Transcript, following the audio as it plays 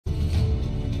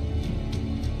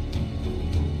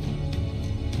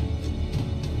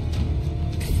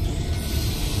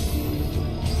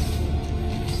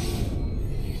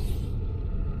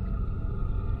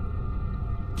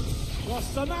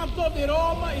Senato di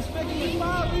Roma is making a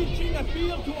far-reaching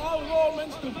appeal to all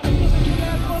Romans to please be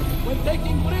careful when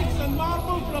taking bricks and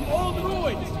marble from old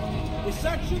ruins. The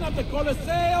section of the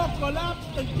Colosseo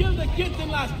collapsed and killed a kitten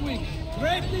last week,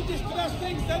 greatly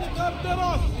distressing Senator De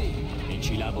Rossi. E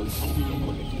ci lavo il culo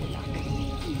con le tue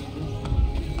lacrime.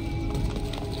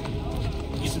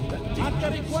 Isn't that At the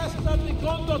request of the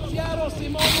condottiero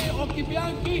Simone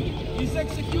Occhibianchi, his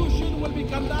execution will be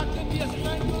conducted via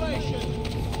strangulation.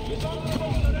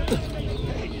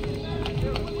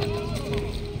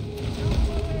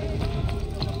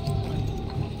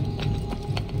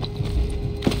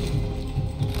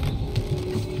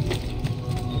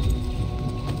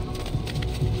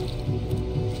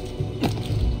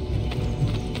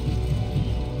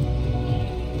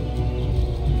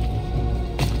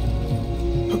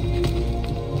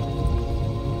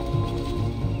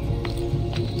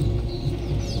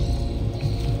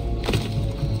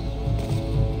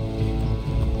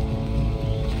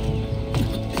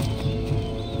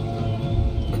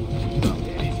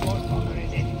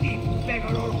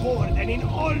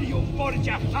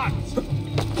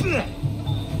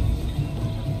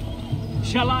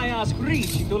 Shall I ask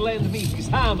Ricci to lend me his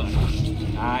hammer?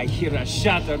 I hear a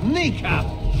shattered kneecap.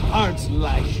 Hurts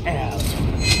like hell.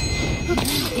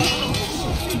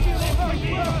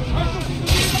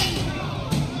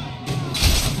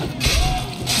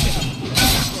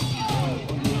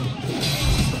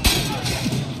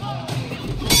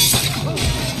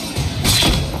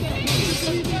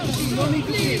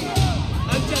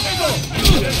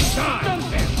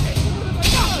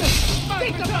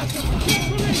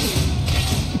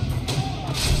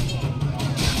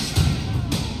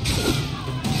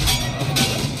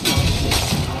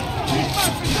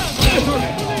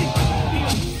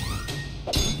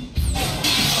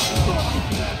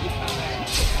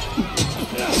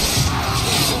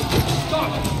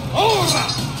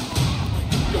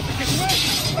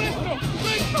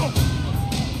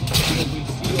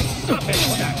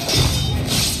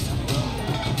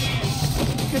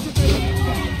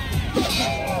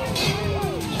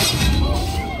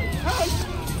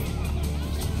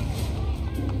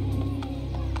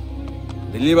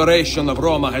 The liberation of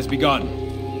Roma has begun.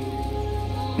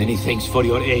 Many thanks for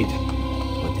your aid,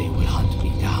 but they will hunt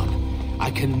me down. I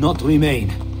cannot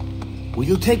remain. Will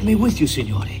you take me with you,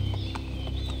 Signore?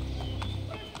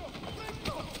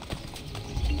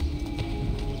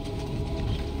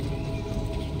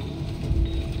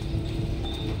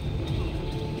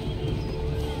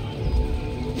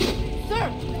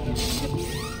 Sir!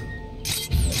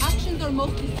 Actions are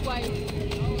most disquieting.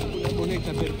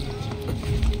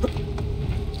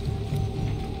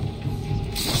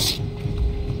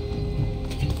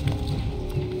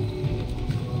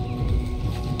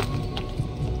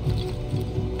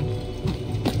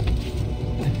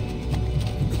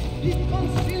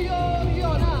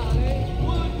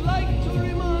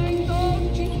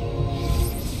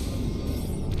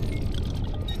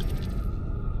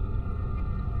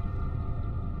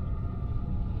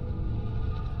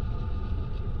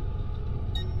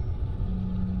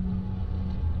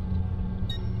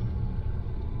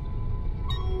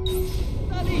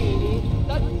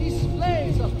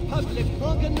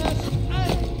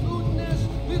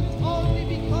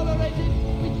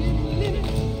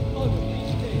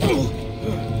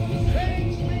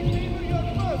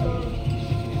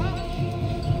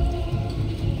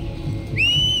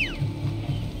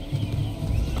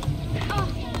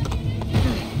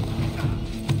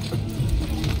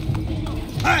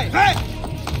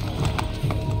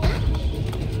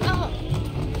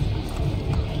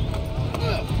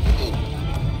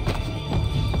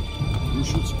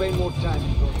 Spend more time.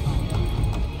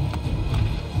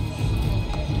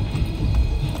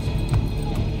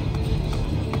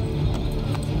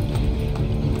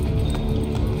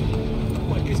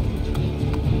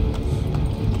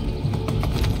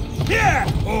 Yeah!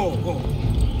 Oh, oh.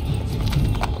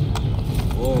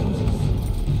 Oh.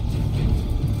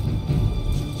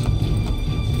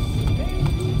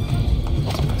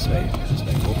 Aspetta.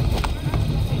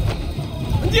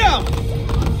 Andiamo!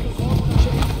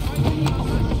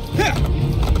 Here!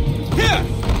 Here!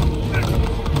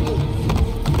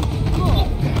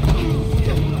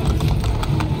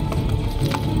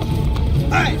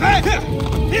 Hey! Hey! Here!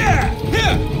 Here!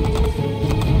 Here!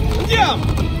 Andiamo!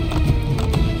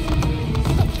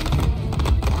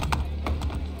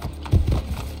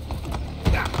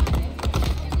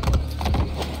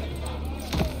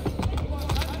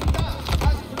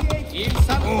 Il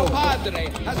Santo Padre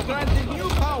has granted new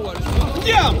powers.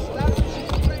 Andiamo!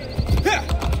 Here!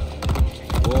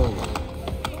 Oh.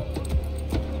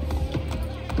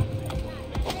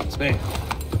 Aspetta.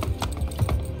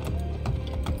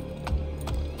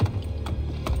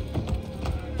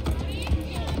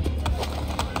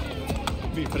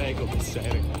 Prego,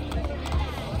 messere.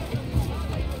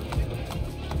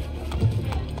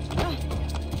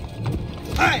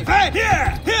 Hey, hey,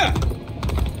 here, here!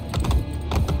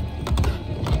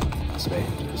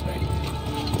 Aspetta.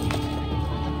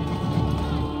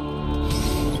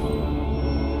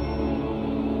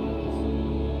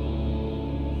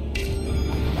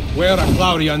 Where are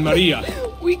Claudia and Maria?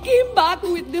 We came back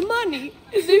with the money.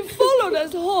 They followed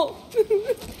us home.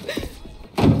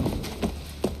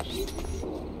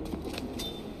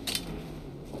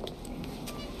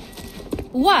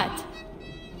 What?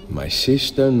 My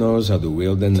sister knows how to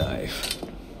wield a knife.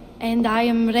 And I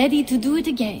am ready to do it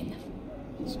again.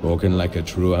 Spoken like a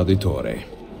true auditore.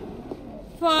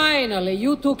 Finally,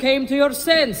 you two came to your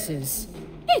senses.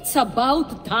 It's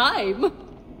about time.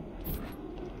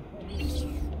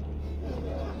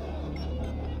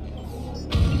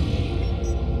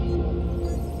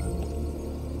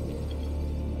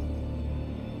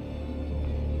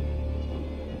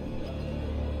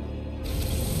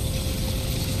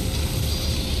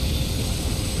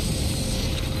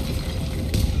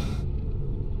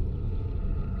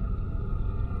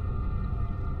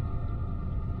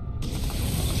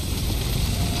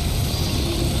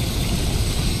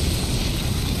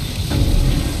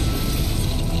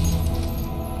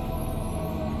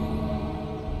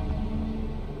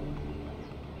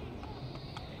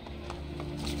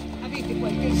 Avete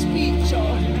qualche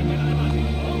spiccio?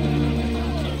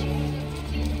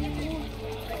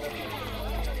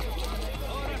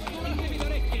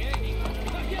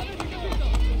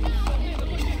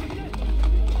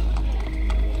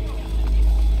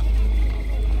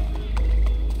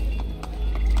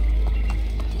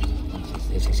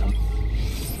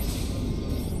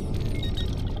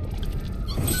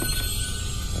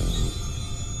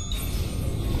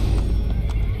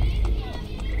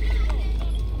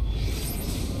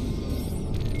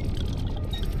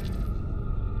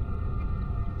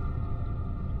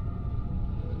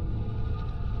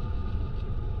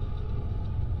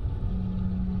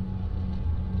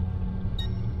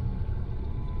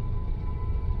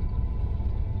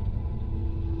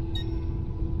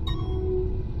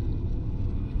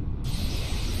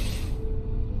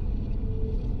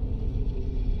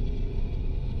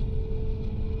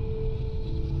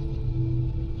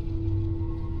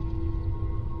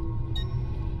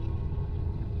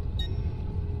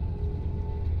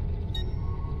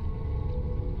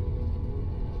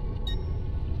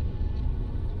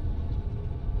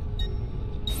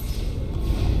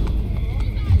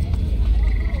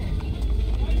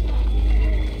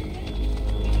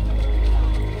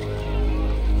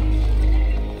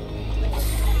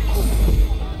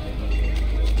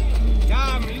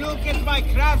 Look at my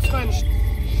craftsmanship!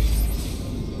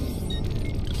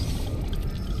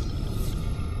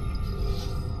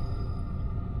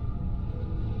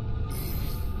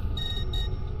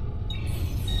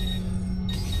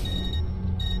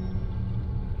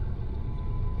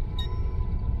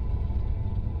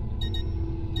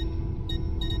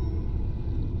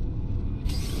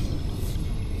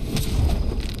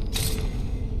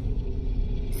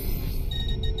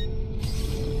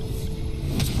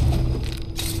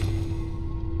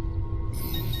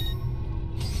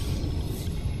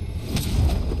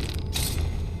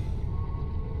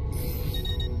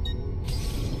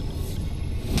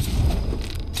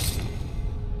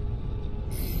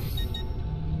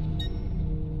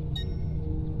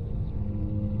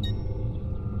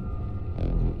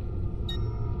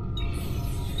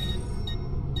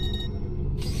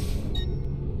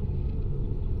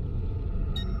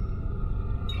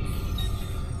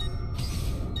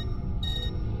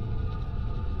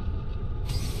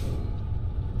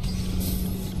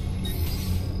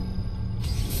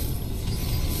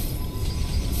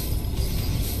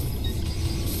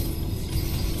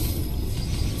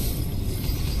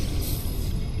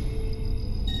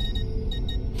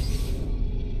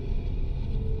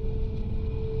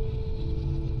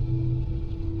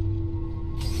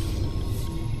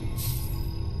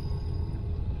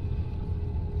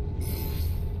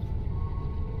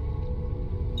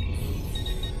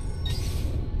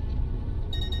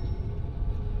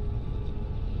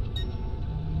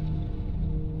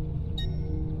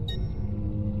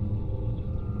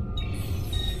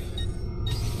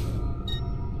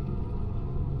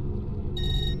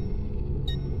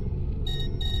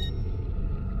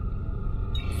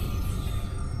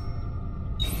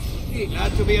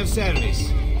 Glad to be of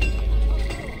service.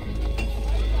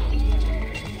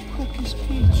 Qualche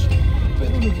spiccio,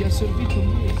 però non ti ha servito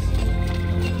niente.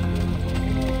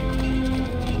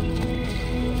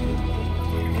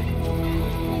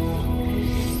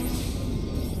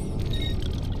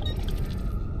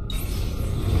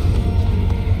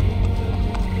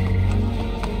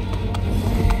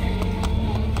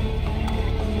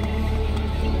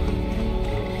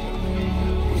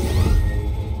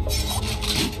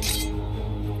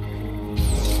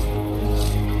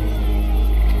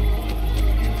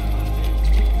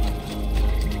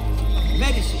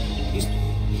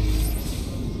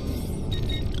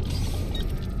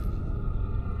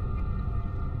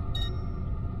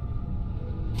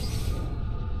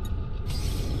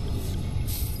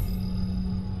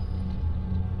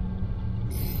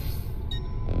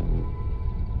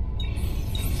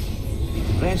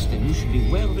 Be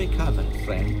well recovered,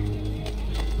 friend.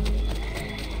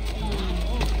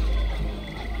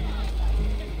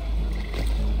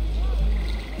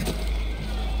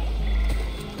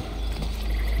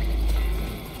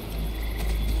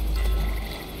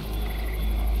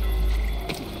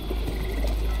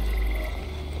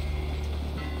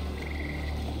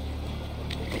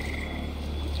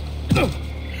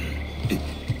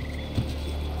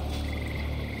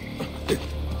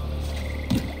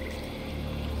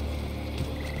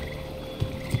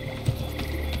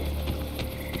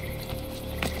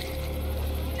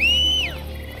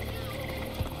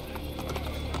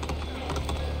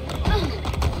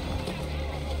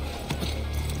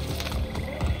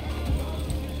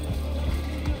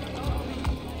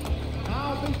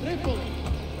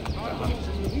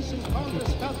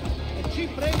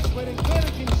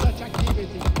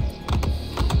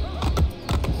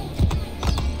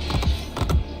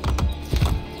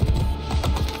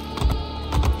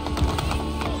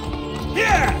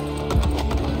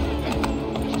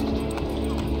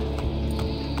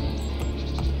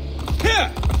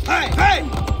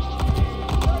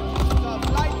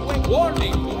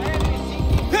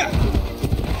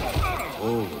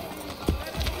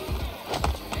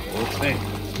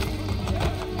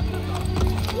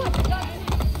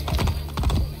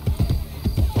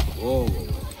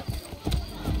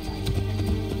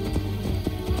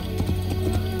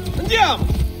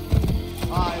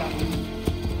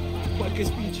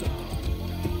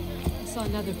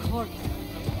 Another corpse.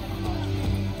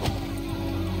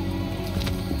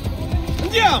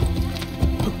 Andiamo!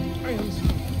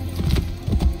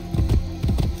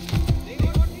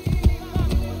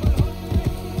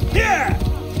 Yeah!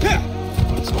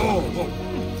 Oh,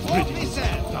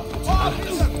 Officer!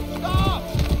 Officer! Stop!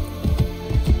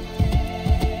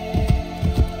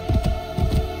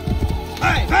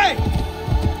 Hey! Hey!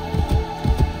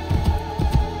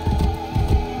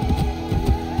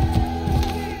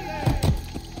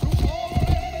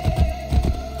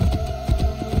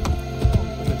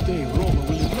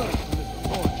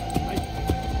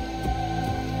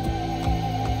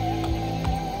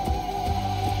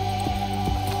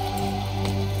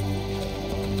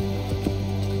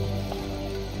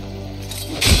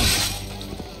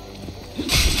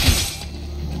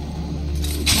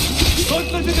 Don't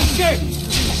let it escape!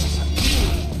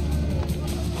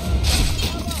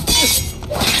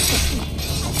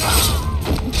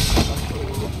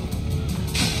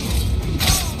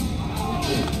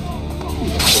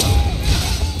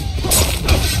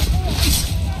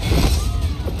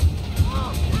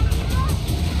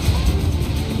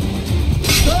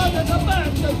 Dove da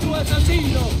parte il tuo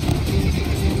assassino?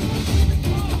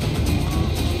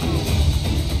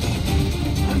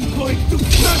 I'm going to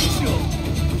crush you!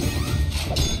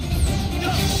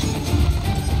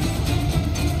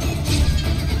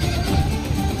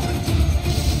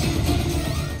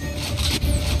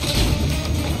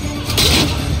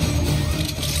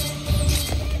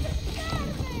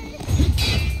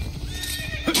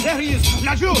 There he is!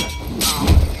 Laggiù!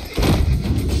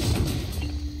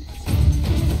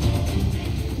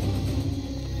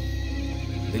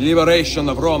 The liberation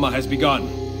of Roma has begun.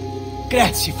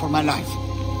 Grazie for my life.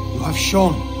 You have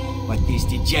shown what these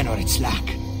degenerates lack.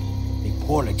 The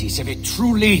qualities of a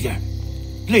true leader.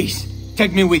 Please,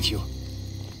 take me with you.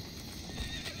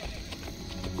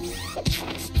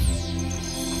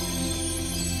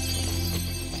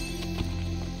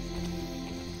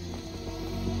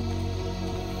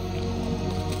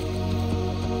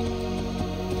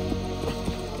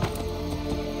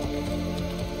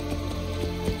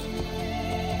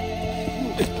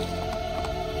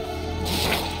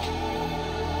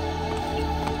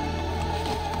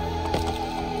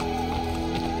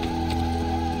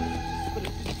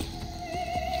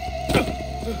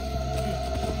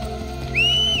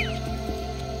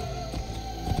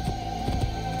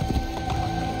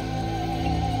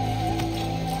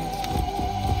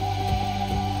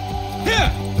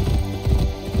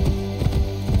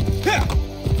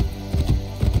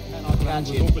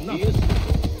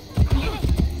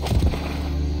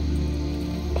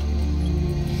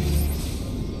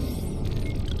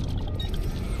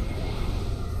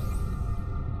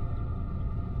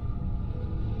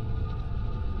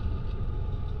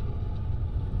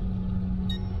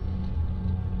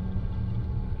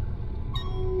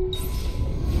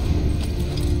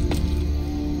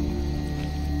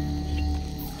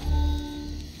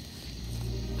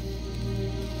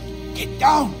 Get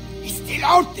down! He's still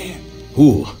out there!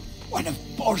 Who? One of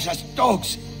Borgia's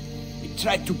dogs. He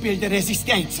tried to build a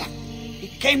resistenza. He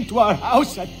came to our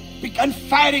house and began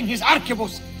firing his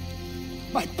arquebus.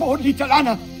 My poor little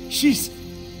Anna,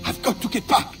 I've got to get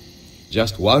back.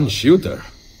 Just one shooter.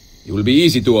 You will be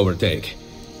easy to overtake.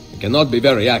 It cannot be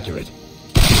very accurate.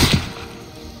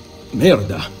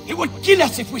 Merda. He will kill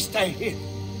us if we stay here.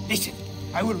 Listen,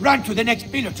 I will run to the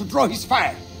next pillar to draw his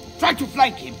fire. Try to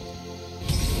flank him.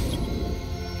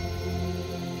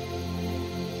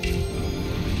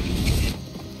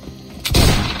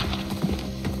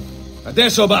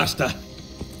 Adesso basta.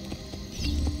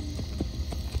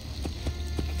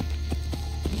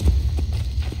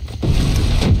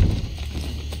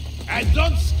 And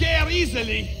don't scare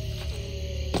easily.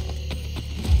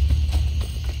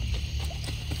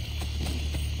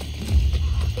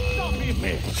 Stop me,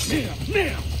 man.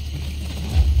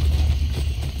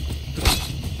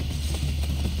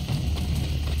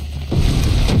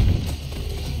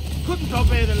 Couldn't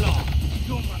obey the law.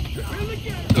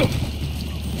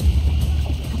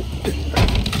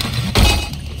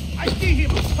 I see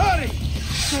him. Hurry!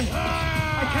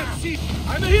 I can't see.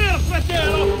 I'm here,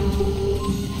 Fratello.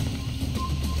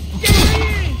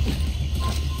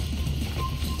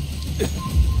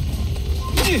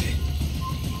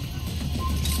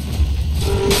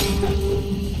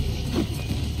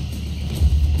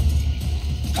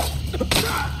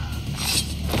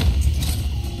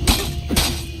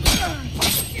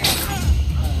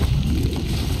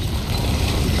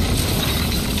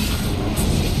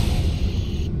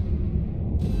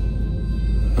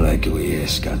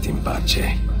 Requiescat in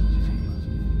pace.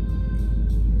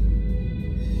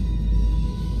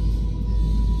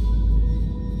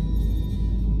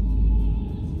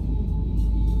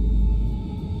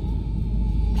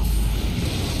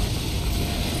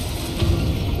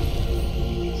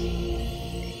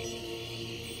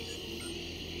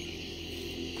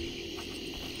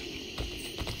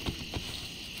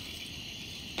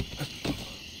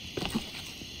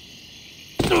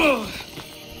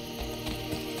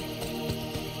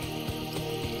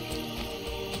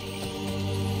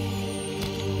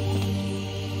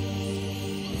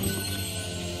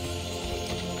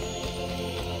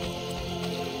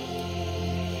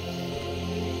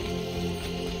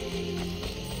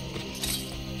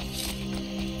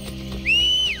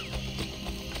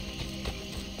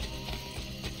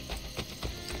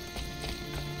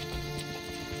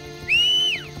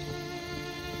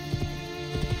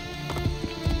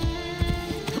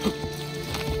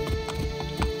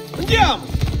 Andiamo!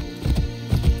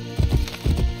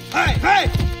 Hey, hey!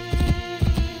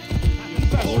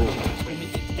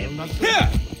 Here!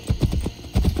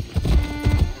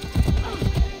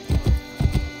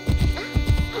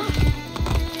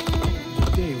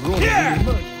 Here!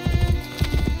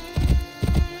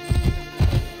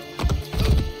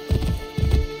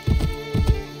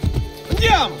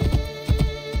 Andiamo!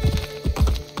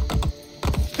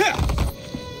 Here!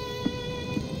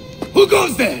 Who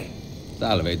goes there?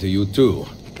 Salve to you too.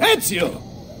 Ezio!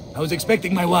 I was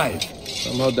expecting my wife.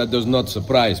 Somehow that does not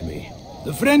surprise me.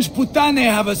 The French putane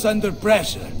have us under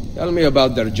pressure. Tell me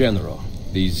about their general,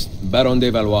 these Baron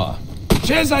de Valois.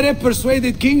 Cesare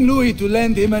persuaded King Louis to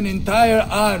lend him an entire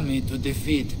army to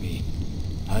defeat me.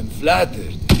 I'm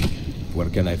flattered. Where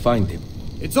can I find him?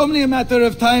 It's only a matter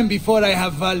of time before I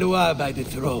have Valois by the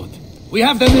throat. We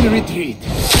have them in retreat.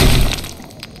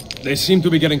 They seem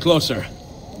to be getting closer.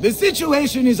 The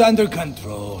situation is under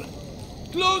control.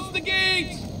 Close the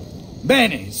gates!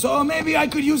 Bene, so maybe I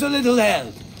could use a little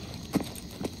help.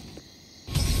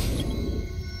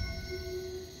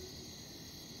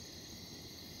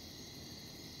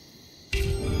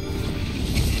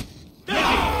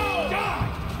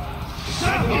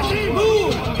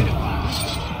 Move!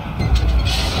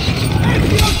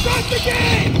 Ezio, shut the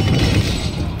gate!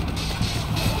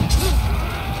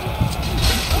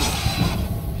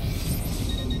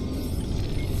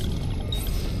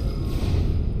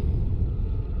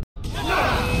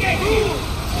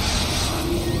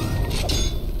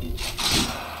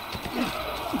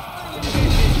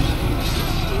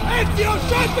 Ezio,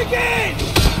 shut the gate!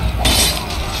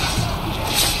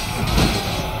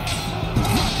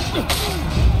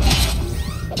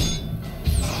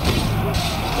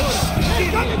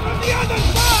 He's coming from the other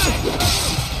side!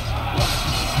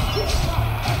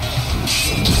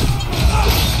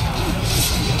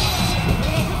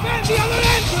 Defend the other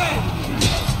entrance!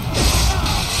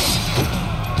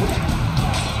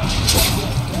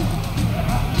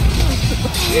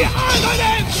 The other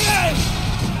entrance!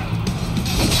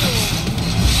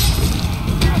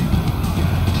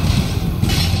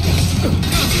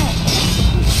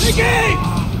 The gate!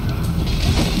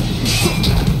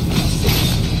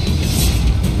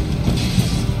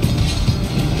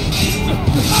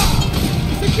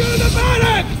 Secure the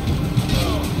barracks!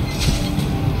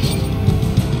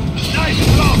 Nice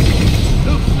block!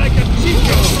 Looks like a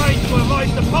chico trying to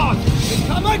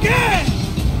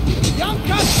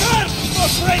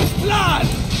blood!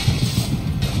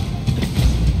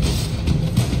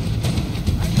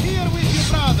 I'm here with you,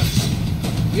 brothers.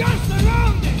 We are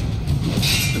surrounded!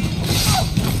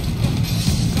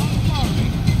 Don't worry.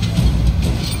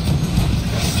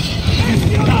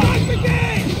 Ezio, strike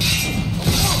again!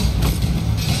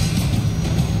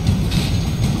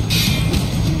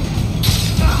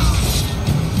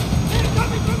 They're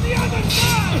coming from the other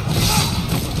side!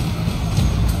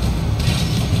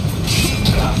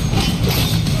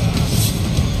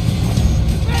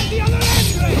 Where's the other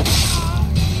entrance?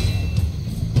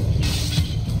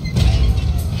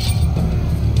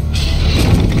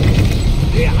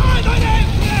 The other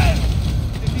entrance!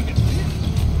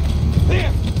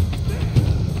 There!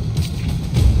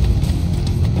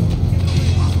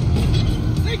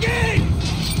 The gate!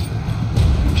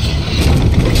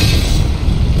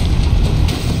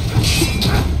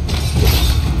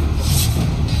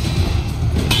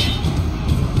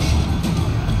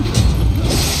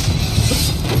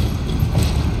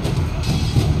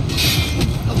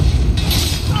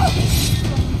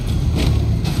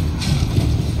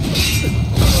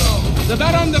 The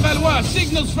Baron de Valois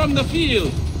signals from the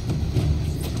field.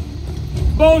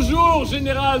 Bonjour,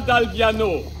 Général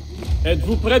d'Alviano.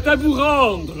 Êtes-vous prêt à vous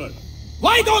rendre?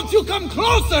 Why don't you come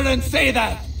closer and say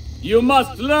that? You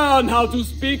must learn how to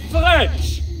speak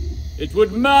French. It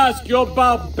would mask your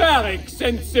barbaric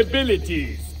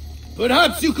sensibilities.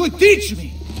 Perhaps you could teach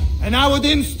me, and I would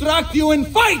instruct you in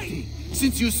fighting,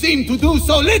 since you seem to do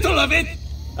so little of it.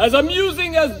 As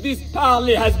amusing as this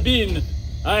parley has been,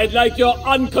 I'd like your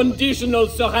unconditional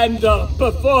surrender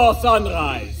before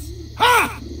sunrise.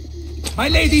 Ha! My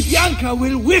Lady Bianca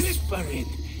will whisper it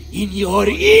in your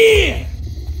ear.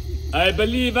 I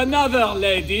believe another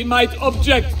lady might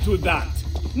object to that.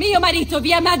 Mio marito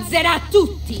vi ammazzerà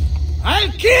tutti!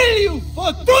 I'll kill you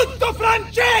for tutto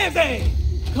francese!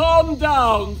 Calm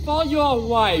down for your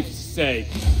wife's sake.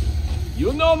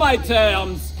 You know my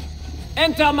terms.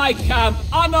 Enter my camp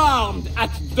unarmed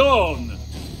at dawn.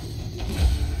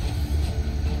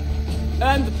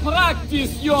 And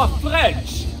practice your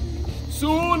French.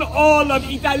 Soon all of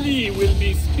Italy will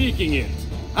be speaking it.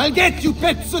 I'll get you,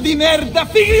 pezzo di merda,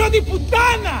 figlio di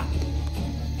puttana!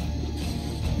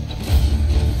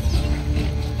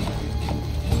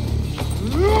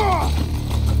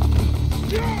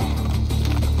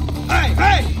 Hey,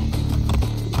 hey!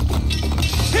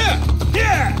 Here,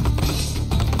 here!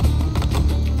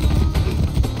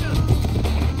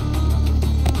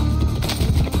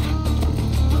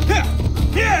 Here,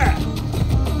 here!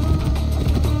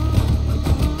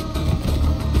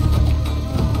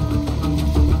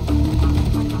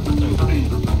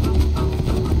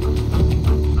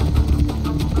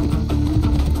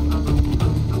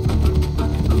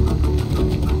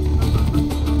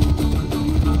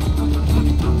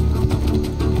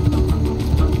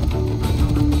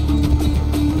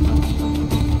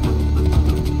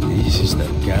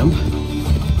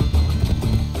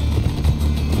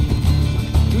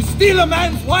 Steal a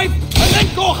man's wife and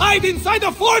then go hide inside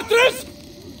a fortress?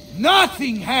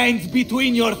 Nothing hangs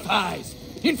between your thighs.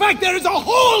 In fact, there is a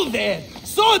hole there,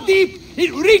 so deep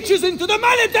it reaches into the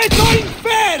maledetto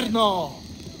inferno!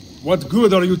 What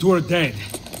good are you two are dead?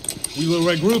 We will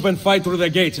regroup and fight through the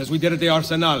gates as we did at the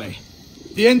Arsenale.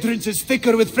 The entrance is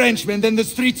thicker with Frenchmen than the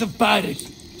streets of Paris.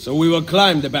 So we will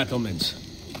climb the battlements.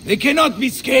 They cannot be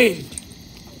scaled.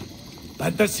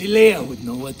 But Basilea would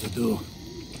know what to do.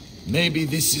 Maybe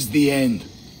this is the end.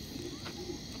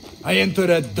 I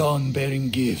enter at dawn bearing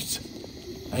gifts,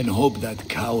 and hope that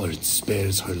coward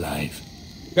spares her life.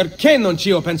 Perché non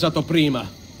ci ho pensato prima?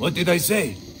 What did I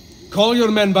say? Call your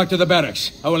men back to the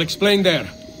barracks. I will explain there.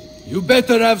 You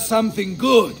better have something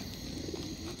good.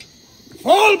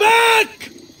 Fall back!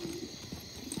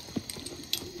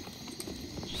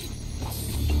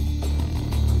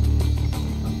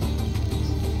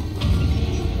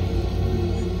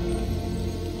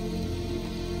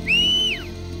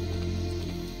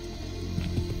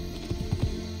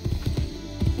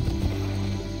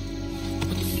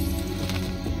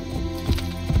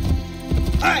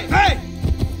 Hey, hey!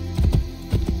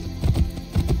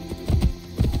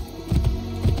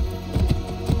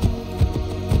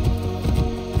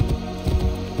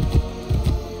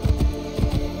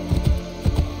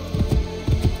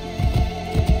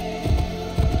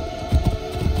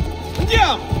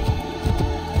 Andiamo!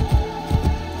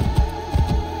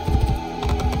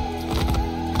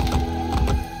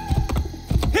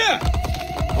 Here!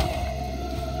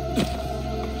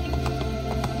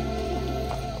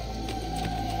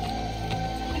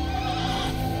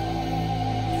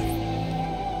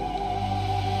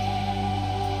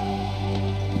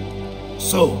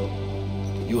 So,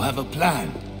 you have a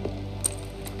plan?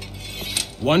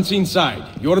 Once inside,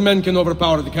 your men can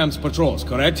overpower the camp's patrols,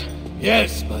 correct?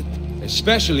 Yes, but...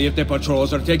 Especially if the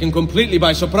patrols are taken completely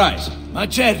by surprise. Ma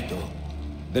certo.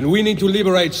 Then we need to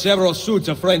liberate several suits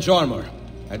of French armor.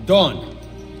 At dawn,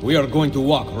 we are going to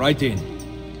walk right in.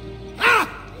 Ah!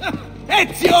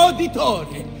 Ezio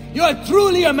Auditore! You are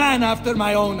truly a man after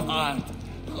my own heart.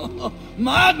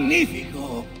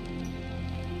 Magnifico!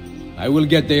 I will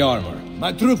get the armor.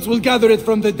 My troops will gather it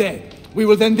from the dead. We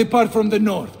will then depart from the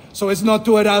north, so as not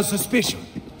to arouse suspicion.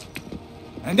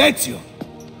 And Ezio,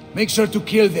 make sure to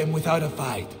kill them without a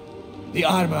fight. The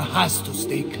armor has to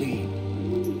stay clean.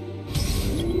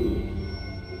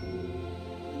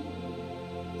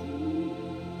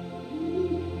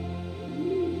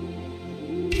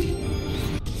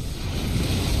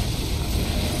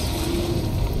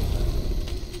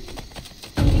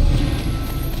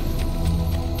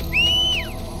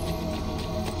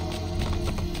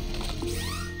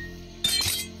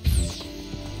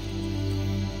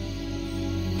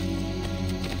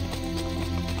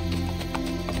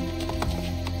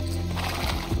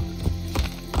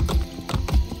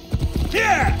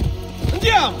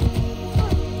 Andiamo!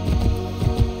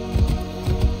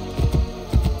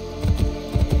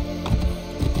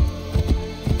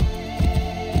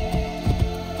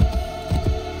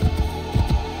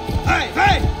 Vai,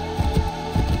 vai!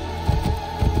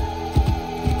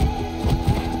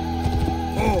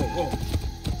 Oh, oh.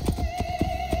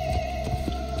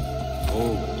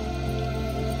 Oh.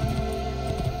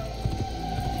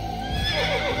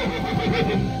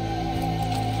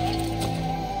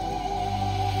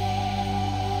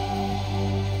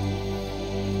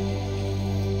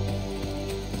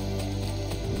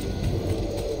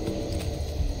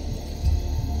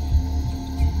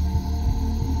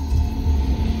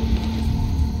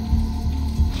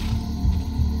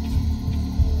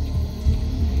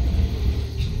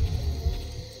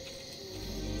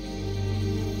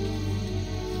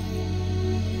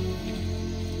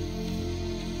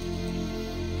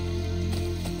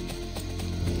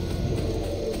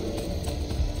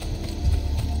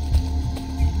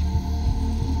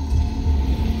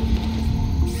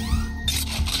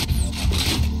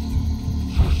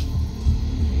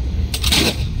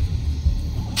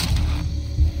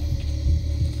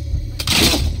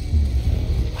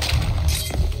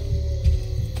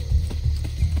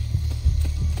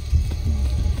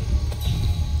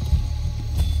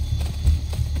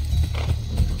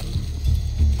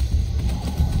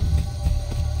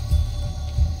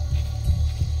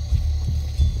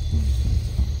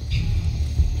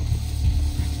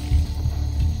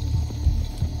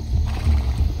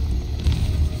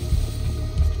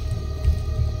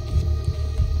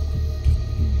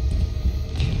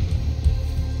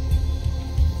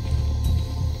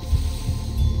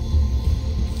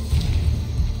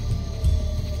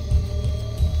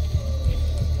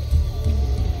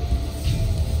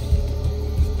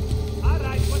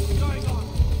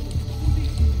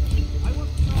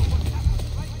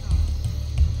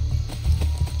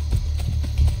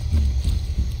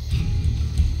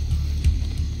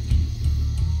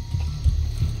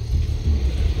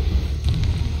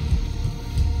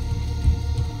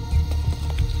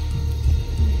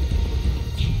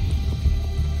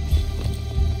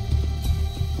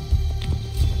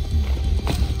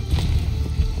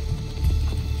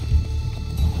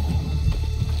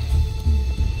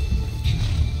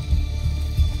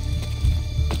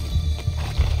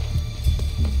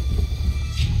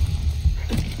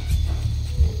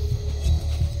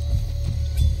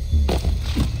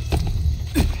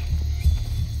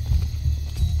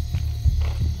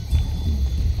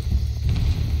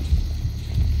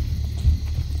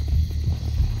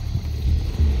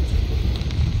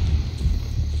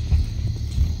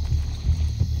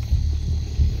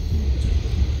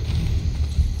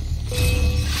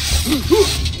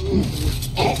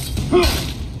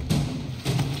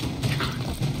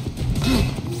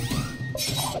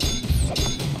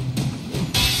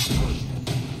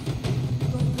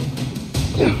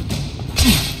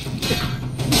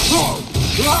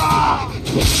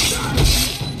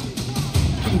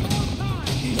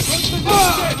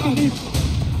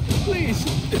 Please,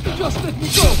 just let me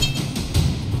go.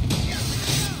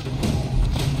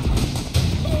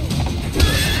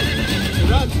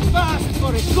 Run fast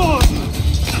for a sword.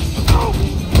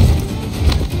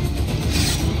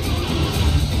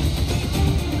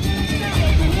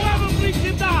 Whoever brings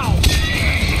him down!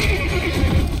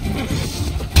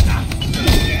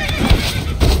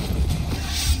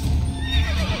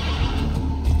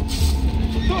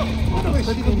 What have I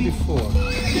seen before?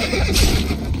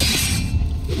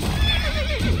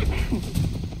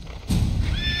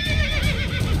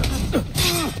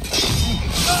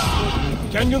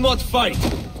 Can you not fight?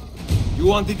 You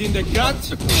want it in the gut?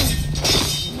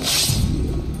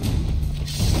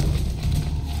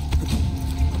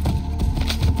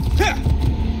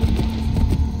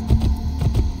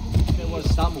 There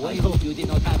was some way. I hope you did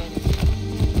not have any.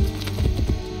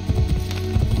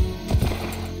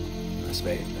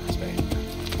 Aspetta.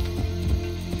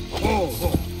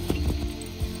 Oh.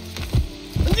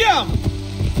 Andiamo!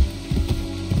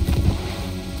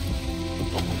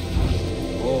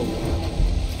 Oh.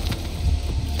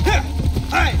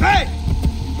 Hey!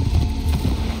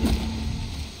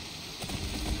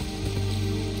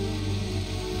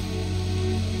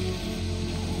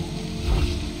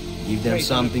 Give them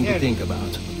something to think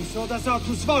about.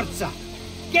 Sforza!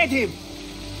 Get him!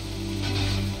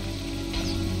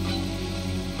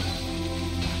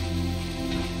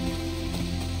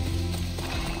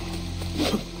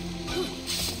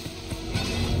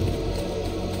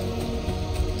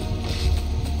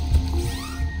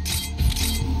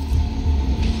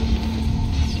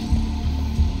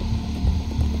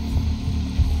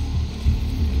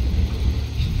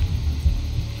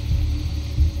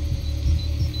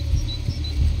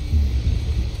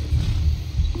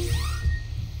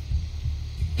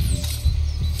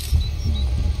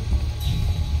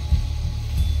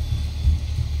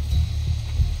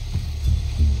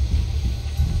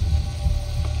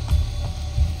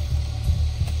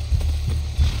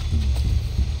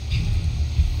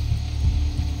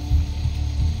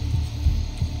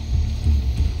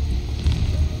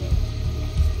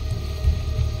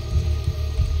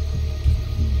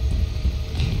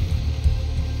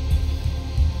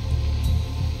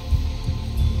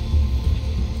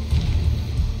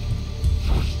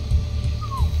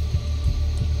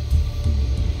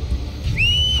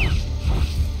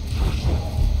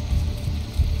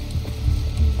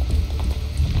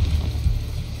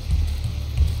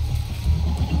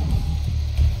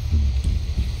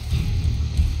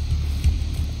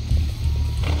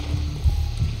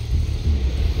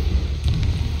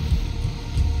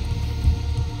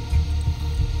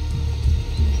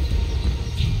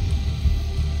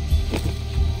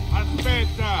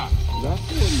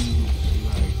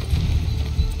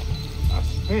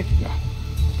 Aspetta.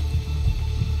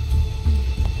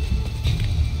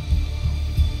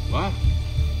 What?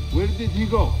 Where did he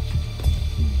go?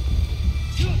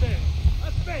 Chiude!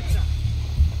 Aspetta!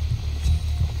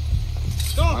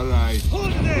 Stop! All right.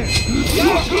 Hold there!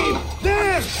 Yaki!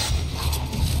 There!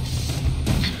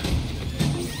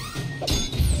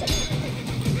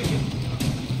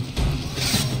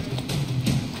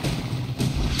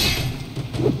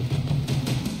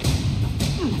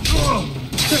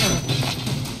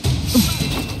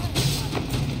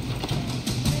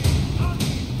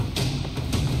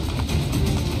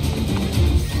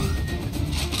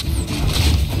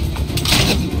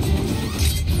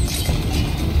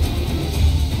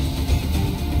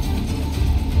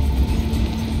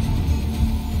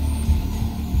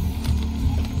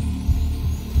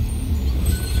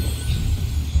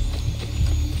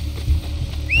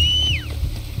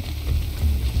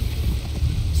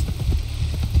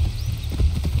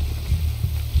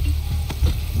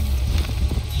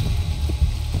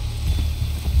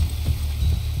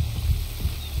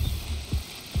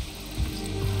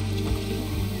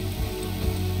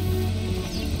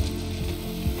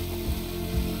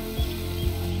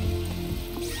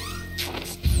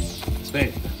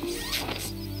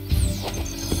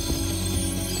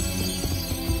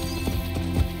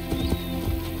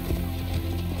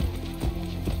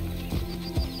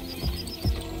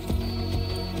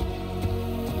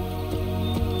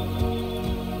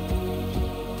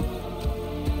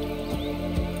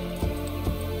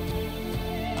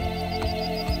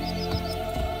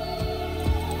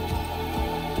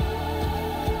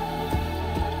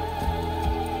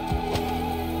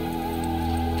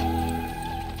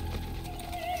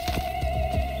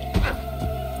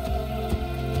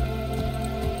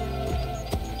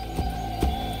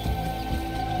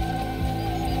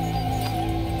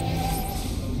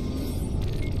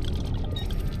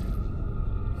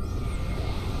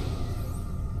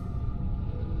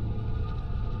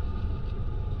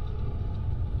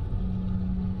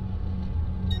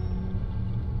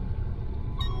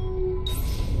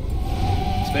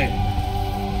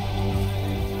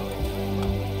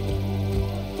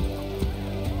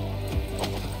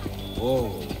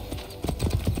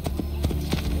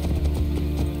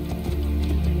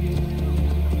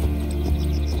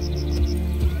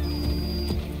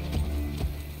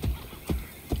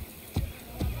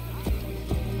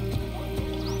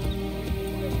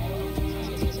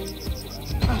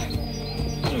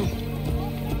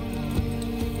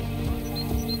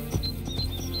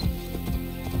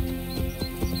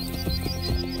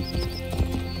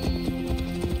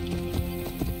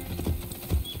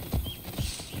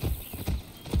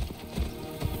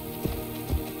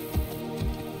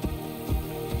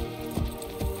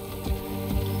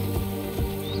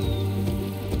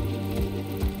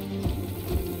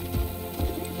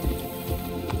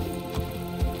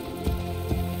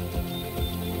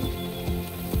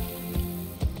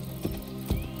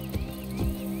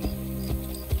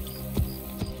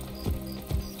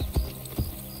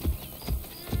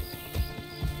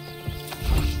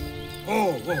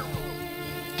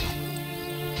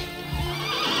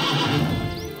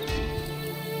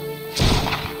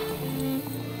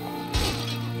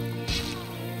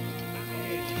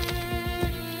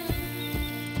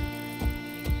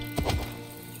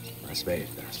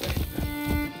 Aspetta.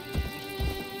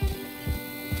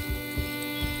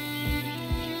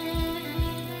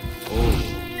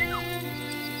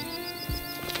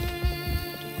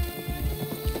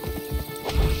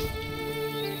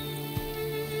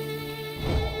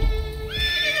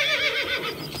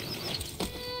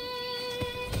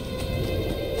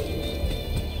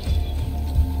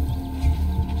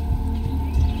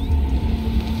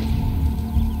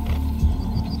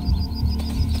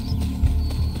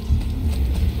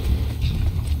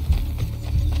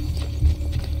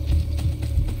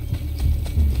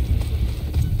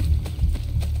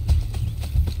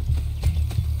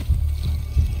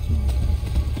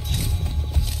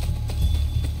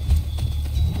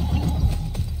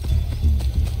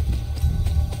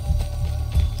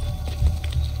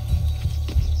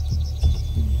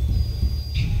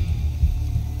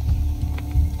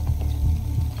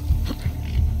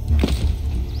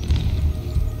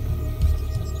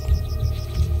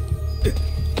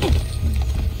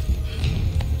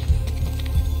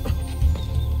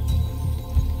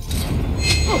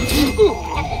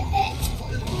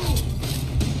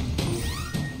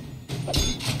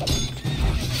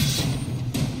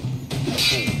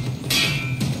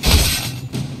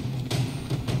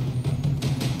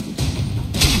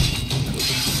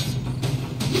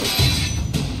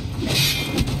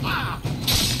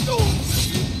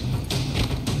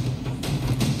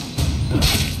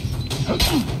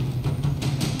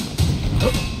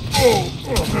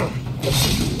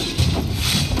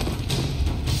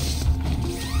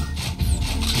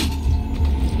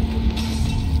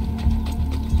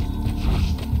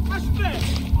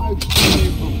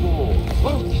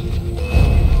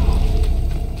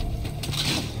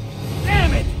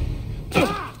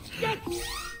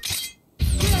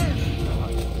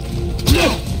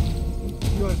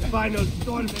 Final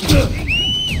installment.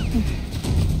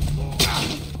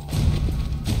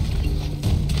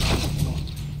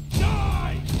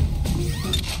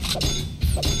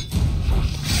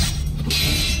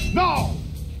 No!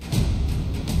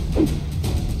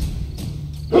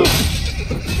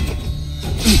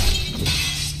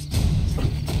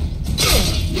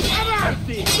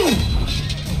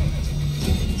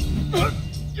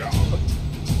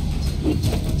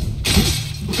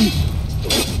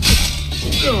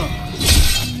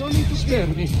 No need to scare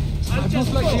me. I'm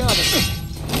just like the others.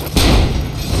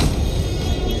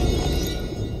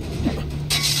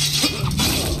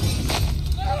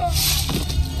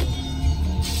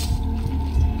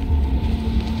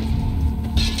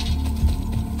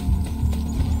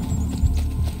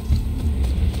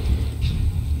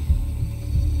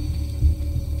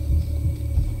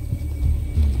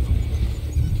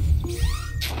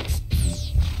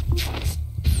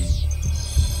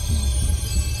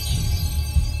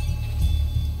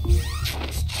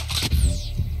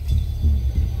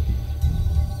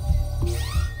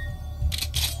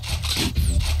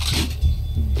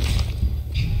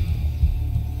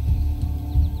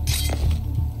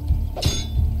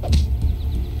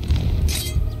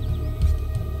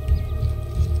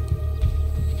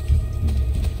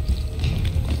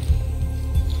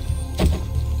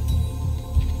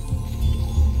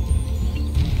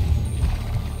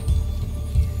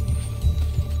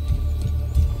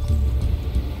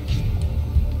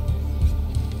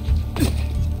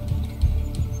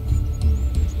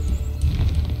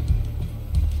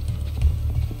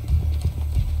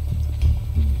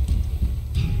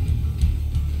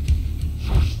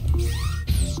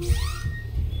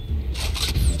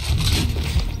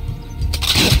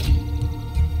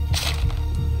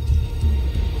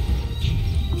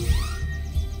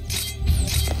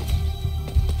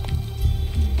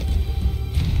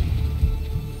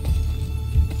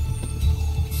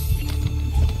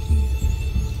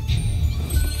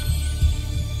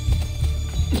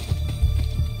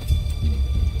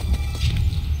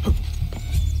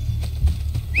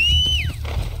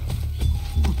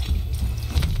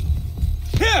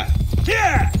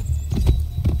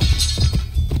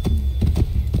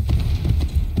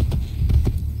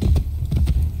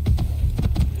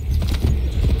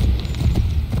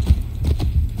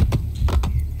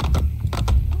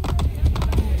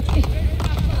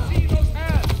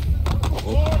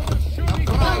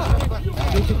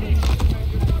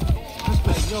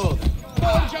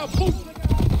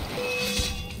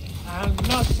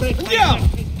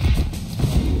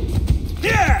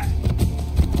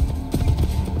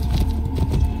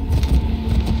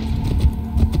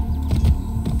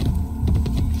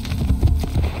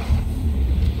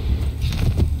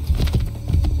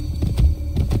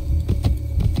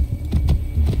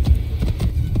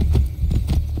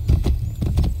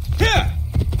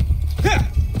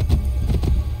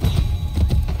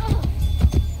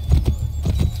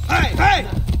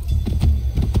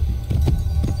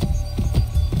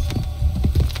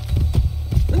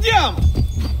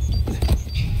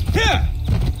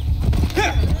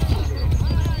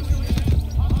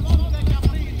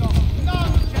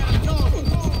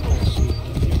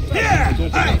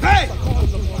 Hey, hey!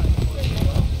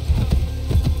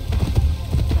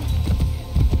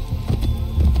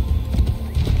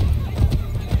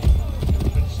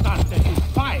 Started with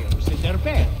fires in their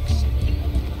barracks.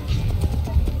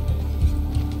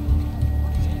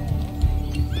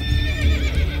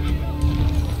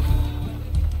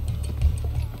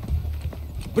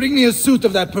 Bring me a suit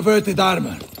of that perverted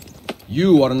armor.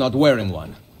 You are not wearing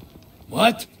one.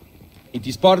 What? It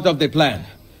is part of the plan.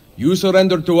 You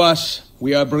surrender to us,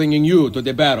 we are bringing you to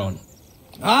the Baron.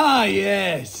 Ah,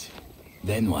 yes.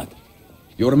 Then what?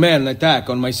 Your men attack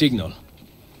on my signal.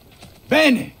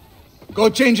 Bene! Go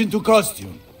change into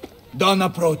costume. Dawn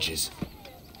approaches.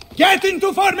 Get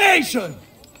into formation!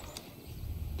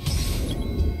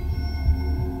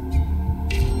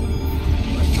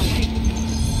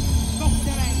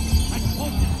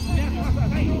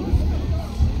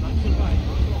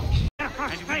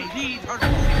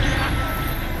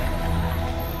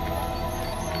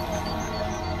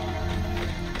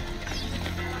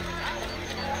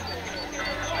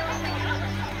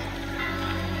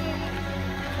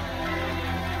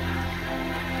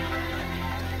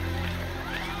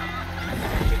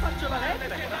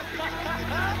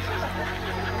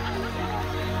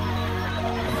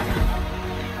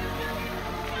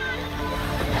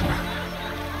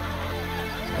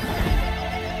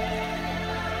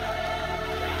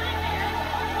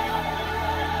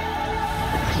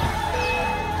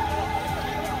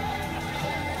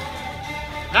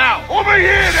 Now, over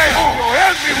here, Ezio!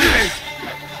 Help me with this!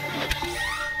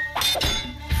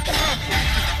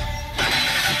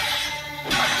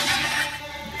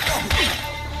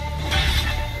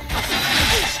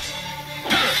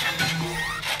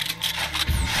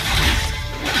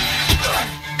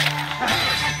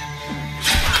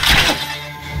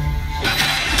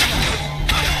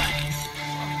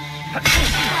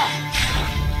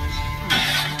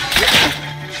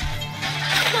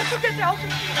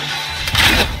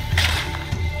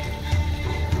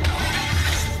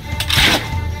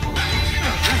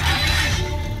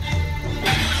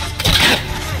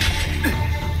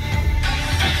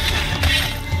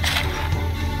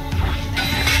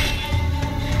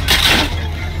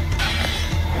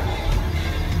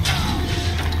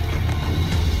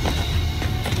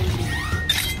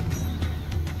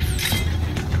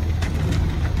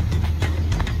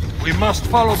 We must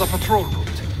follow the patrol route.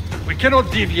 We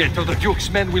cannot deviate or the Duke's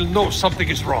men will know something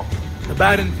is wrong. The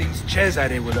Baron thinks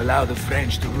Cesare will allow the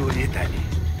French to rule Italy.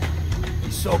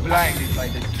 He's so blinded by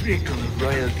the trickle of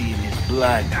royalty in his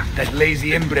blood that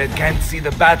lazy inbred can't see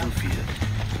the battlefield.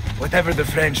 Whatever the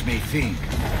French may think,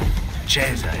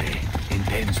 Cesare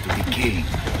intends to be king.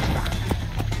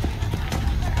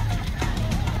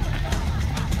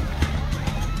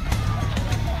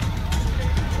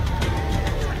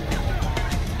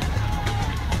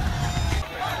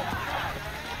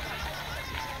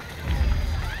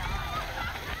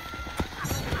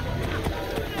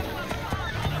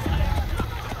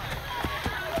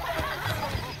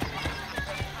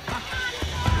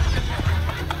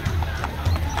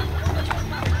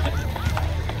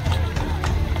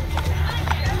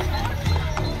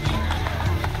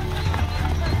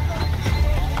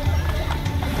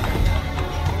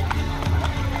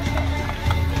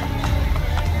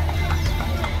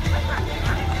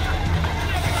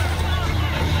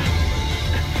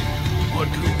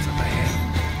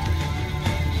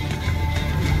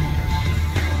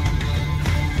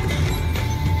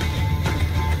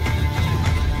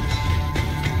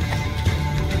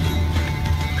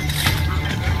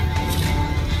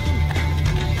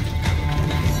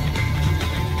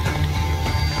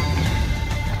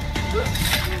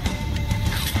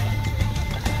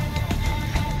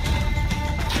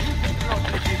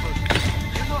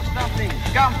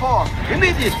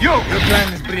 Your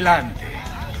plan is brillante,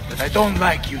 but I don't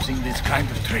like using this kind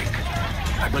of trick.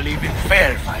 I believe in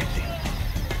fair fighting.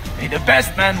 May the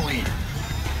best man win.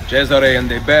 Cesare and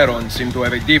the Baron seem to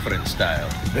have a different style.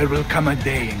 There will come a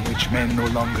day in which men no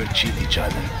longer cheat each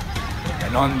other.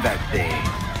 And on that day,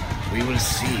 we will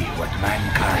see what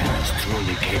mankind is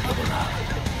truly capable of.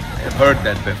 I have heard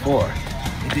that before.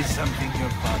 It is something your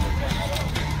father wants.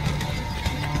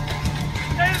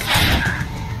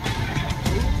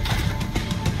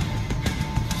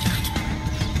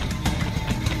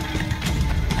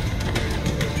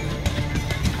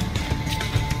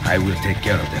 I will take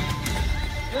care of them.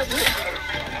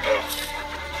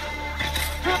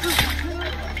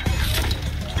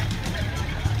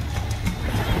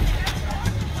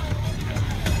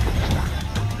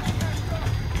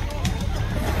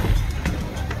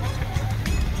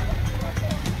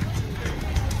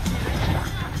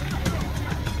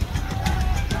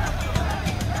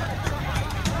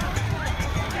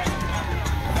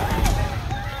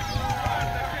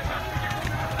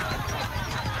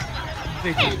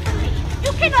 Help me!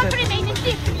 You cannot remain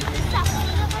indifferent to the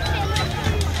suffering of a fellow.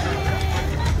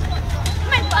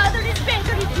 My father is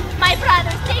bedridden. My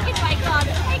brother's taken by God.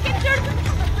 I can turn to...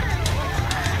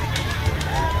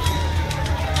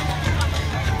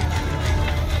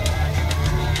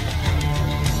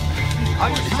 Are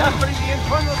you suffering the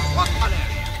infernal spot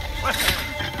malaria? Well,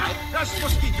 just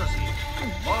mosquitoes here.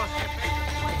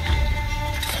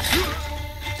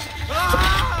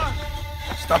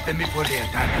 Stop them before they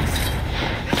attack us.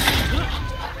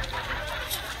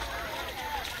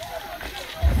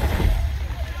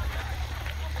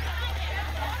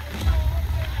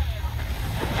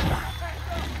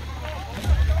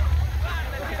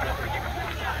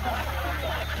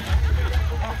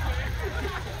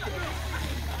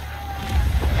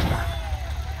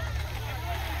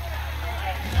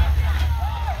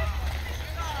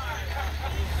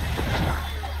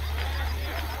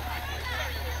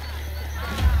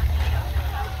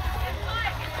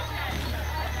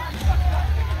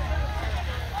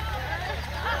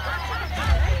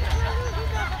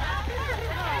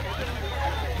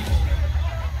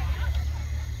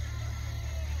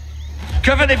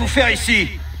 Que venez-vous faire ici?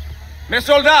 Mes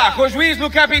soldats conduisent le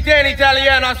capitaine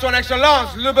italien à son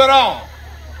excellence, le baron.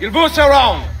 Il vous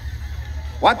surround.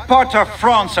 What part of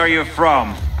France are you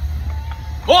from?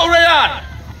 Montreal!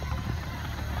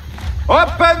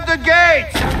 Open the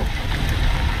gates!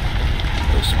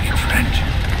 You speak French?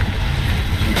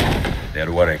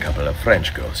 There were a couple of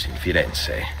French girls in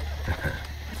Firenze.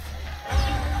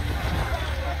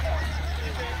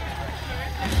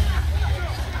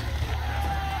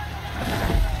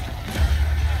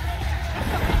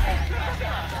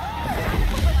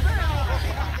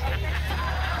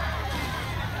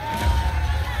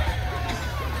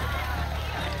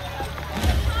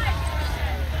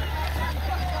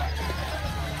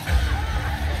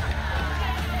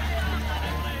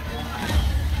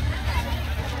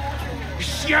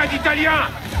 Chien d'Italien!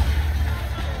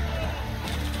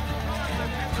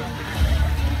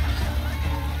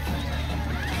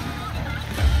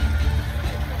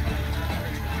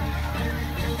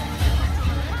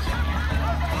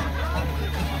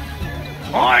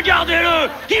 Regardez-le!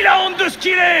 Il a honte de ce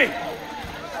qu'il est!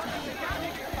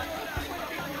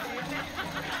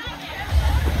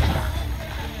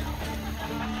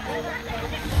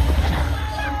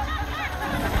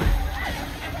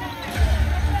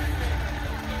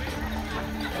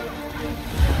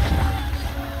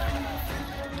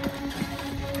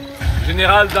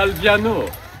 General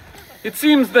d'Alviano, it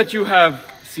seems that you have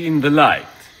seen the light.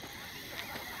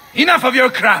 Enough of your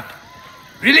crap!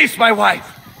 Release my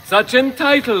wife! Such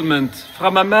entitlement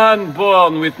from a man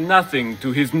born with nothing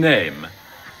to his name.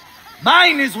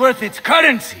 Mine is worth its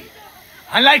currency,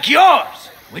 unlike yours,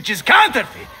 which is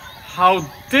counterfeit. How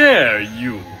dare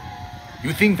you?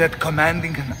 You think that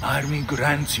commanding an army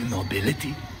grants you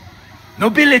nobility?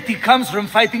 Nobility comes from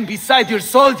fighting beside your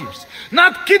soldiers,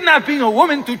 not kidnapping a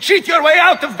woman to cheat your way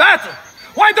out of battle.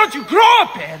 Why don't you grow a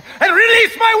pair and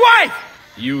release my wife?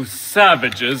 You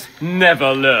savages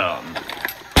never learn.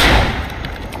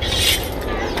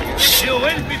 You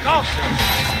will be cautious.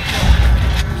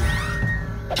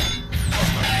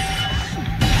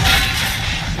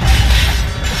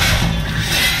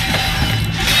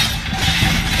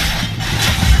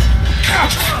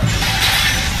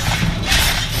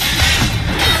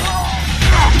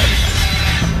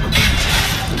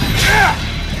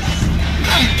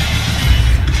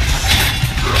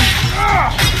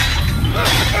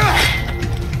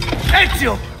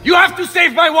 Ezio, you have to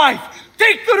save my wife!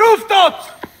 Take the rooftops!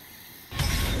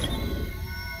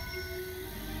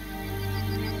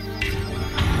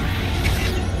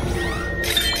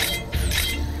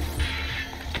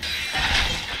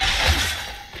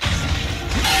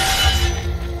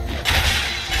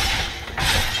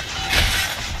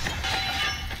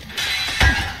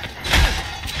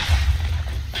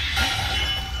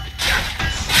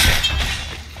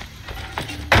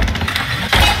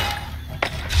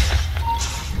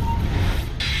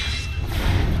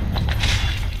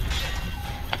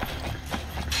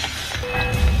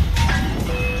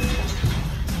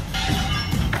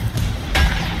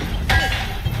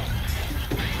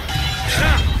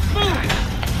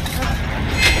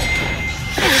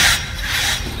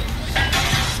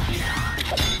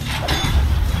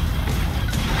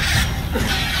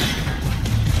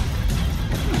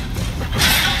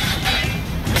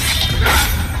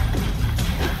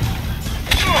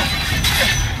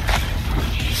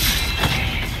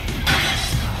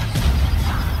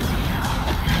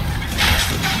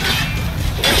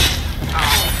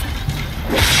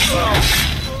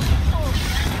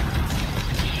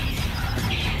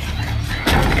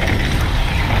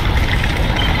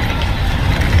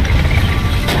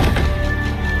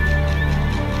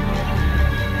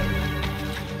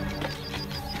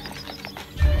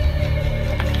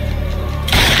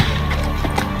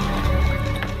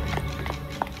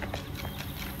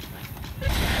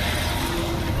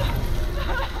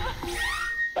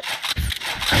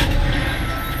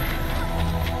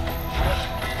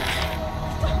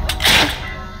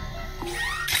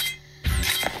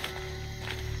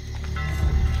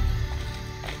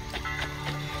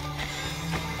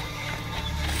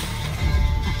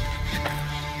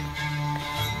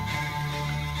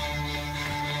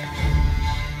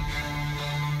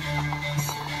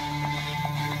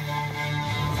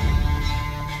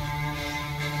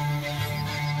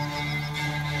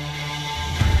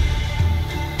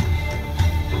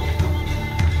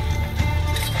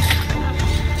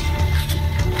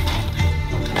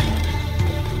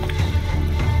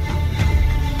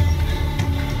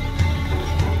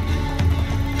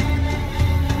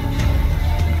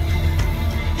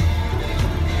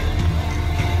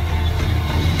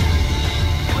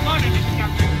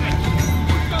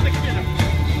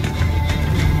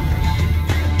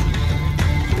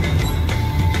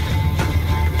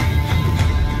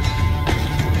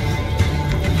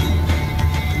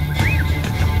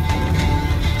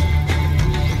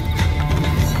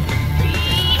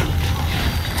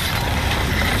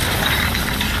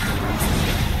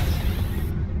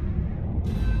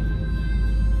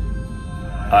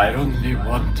 I only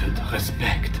wanted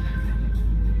respect.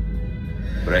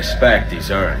 Respect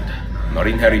is earned, not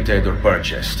inherited or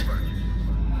purchased.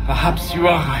 Perhaps you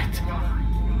are right.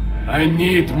 I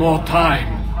need more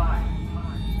time.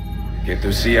 Che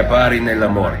tu sia pari nella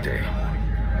morte,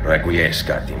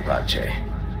 requiescat in pace.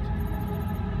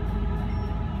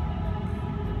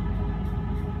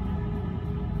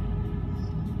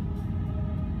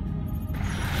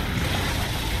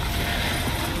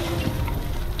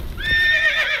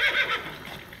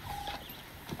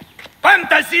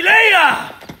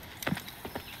 Fantasilea!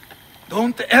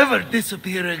 Don't ever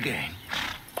disappear again.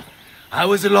 I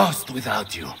was lost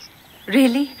without you.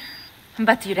 Really?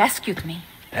 But you rescued me.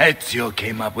 Ezio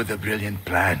came up with a brilliant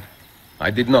plan. I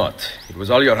did not. It was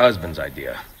all your husband's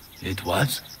idea. It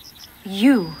was?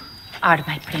 You are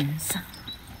my prince.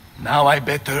 Now I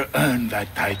better earn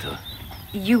that title.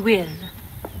 You will.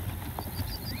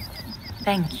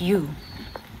 Thank you.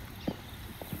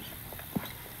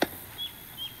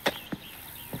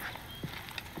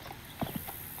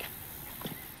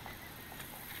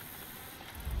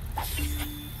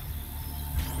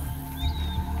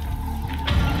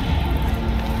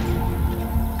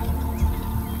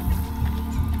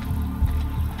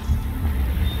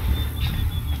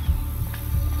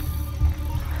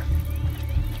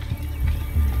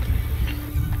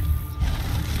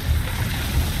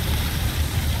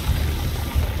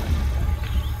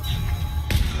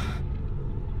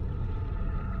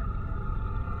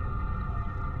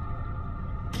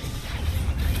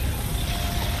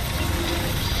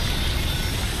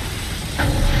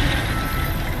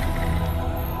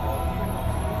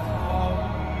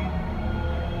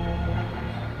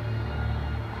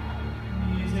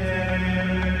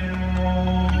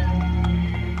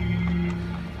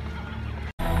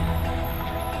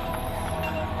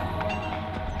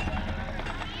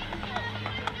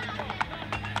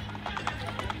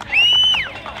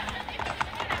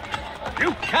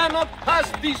 You cannot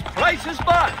pass these prices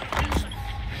by!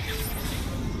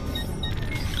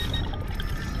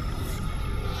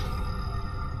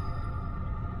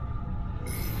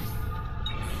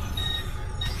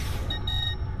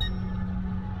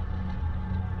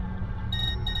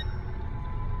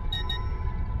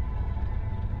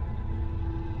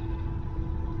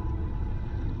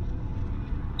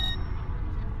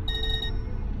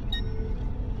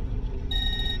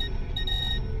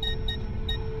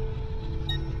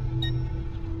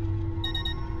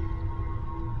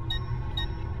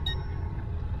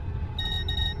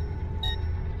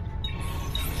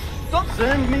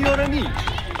 Send me your amici.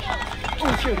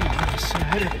 Oh, che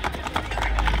rilassare.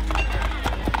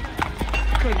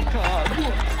 Carità,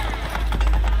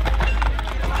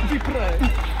 vi prego.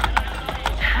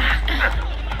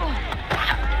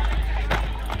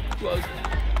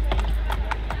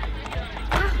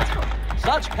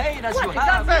 Such pain as you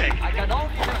have, I can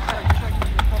only...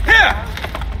 Here!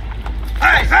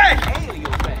 Hey, hey!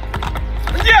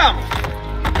 Andiamo!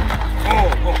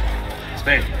 Oh.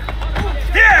 Aspetta.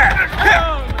 Yeah!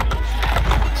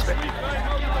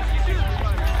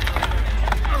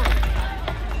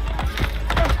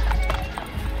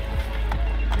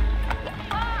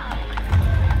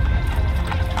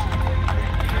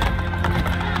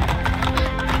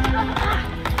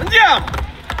 Andiamo!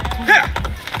 Here!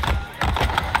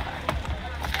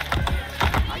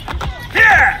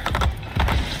 Here!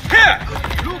 Here!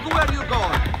 Look where you're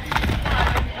going!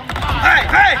 Hey,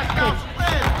 hey!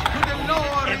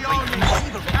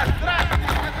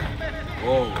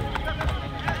 Oh.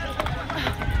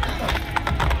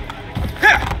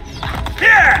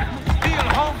 Here! Still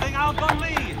holding out the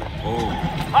lead. Oh.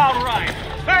 All right.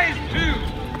 Phase 2.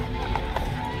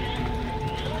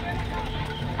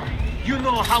 You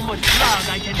know how much blood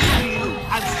I can steal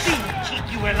and still keep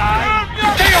you alive?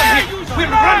 Stay on him!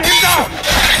 We'll run him down!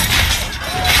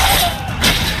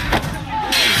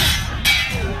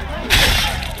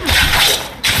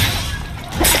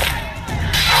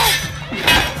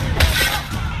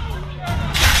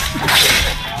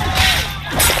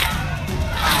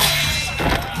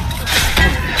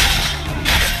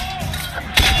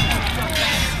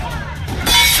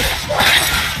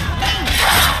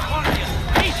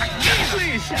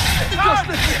 Just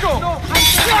let me go! No,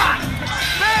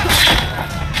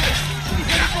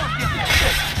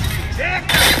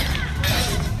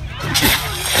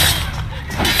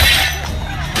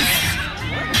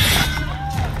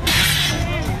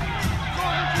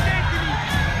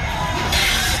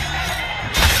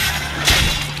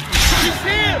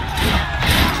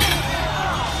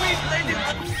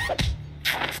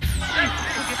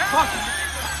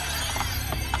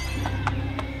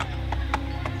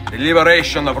 The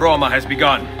liberation of Roma has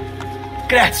begun.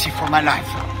 Grazie for my life.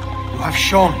 You have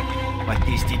shown what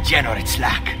these degenerates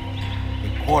lack.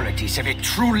 The qualities of a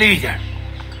true leader.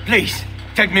 Please,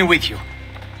 take me with you.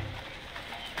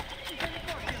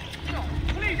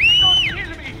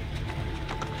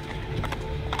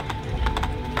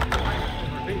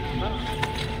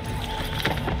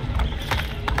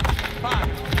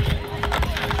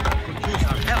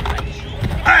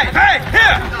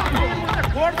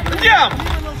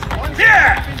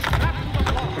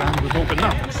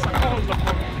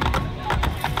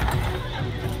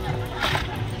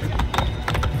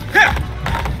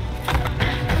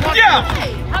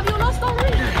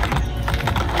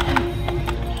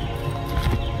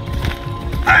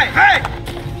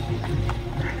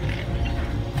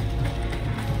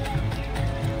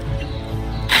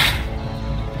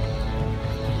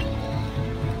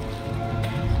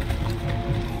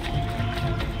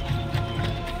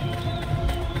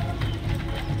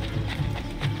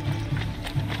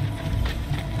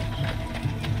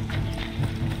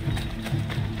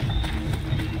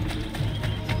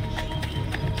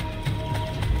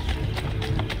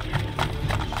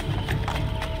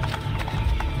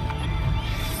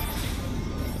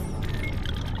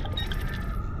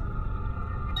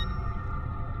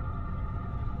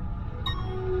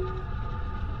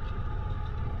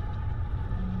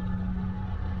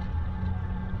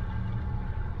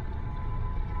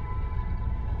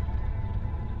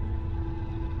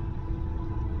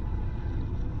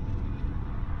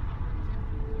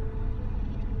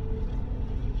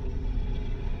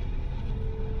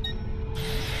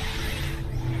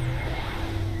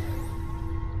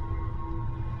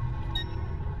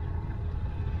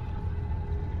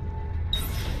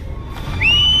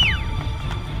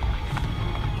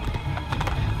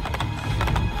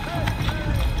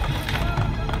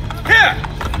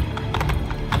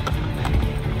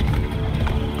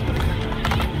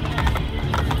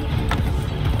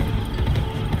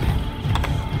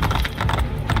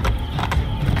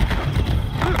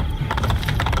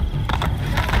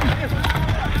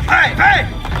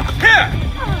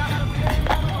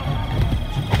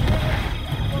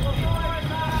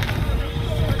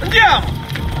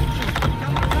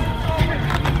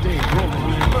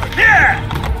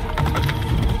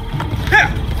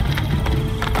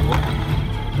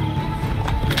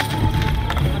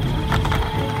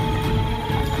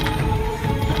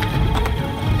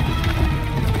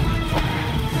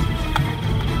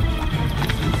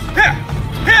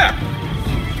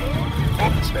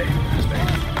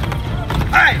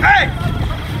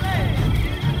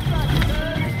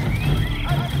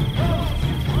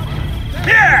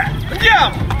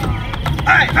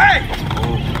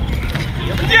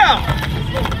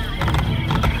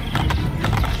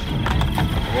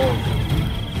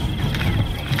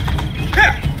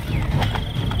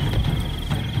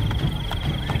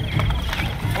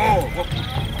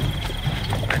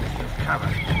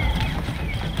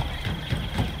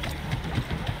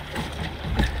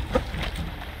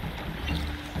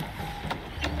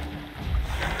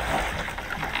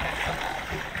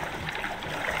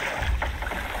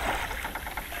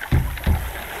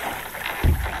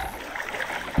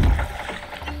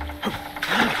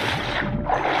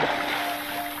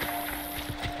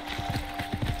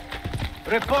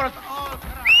 Report all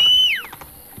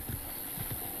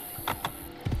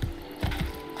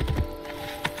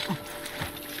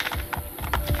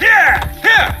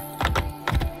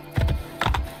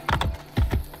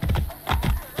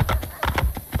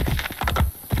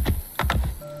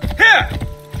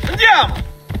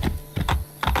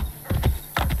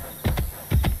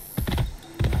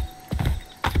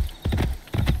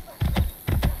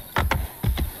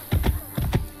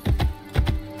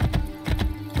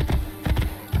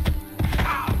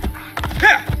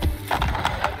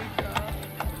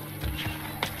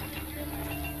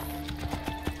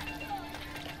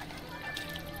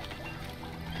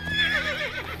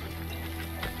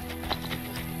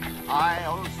I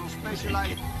also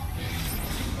specialize in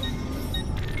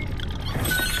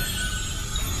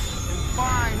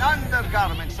fine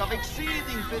undergarments of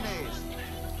exceeding finesse.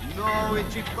 No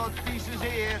itchy cut pieces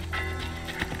here.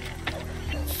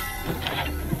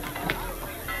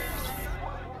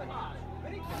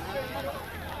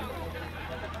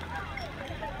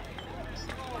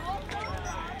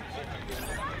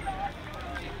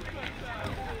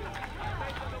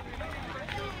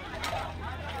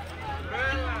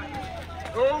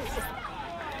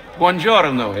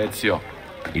 Buongiorno, Ezio.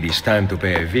 It is time to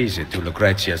pay a visit to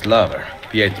Lucrezia's lover,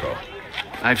 Pietro.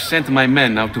 I've sent my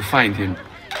men out to find him.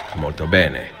 Molto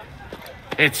bene.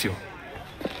 Ezio,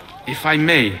 if I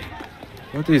may...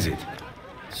 What is it?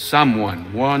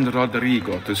 Someone warned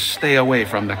Rodrigo to stay away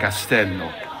from the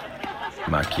castello.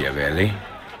 Machiavelli?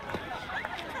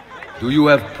 Do you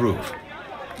have proof?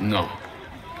 No.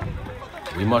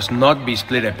 We must not be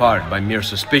split apart by mere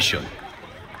suspicion.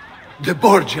 The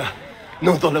Borgia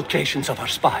know the locations of our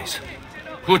spies.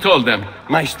 Who told them?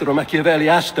 Maestro Machiavelli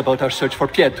asked about our search for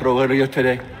Pietro earlier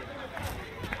today.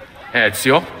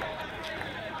 Ezio?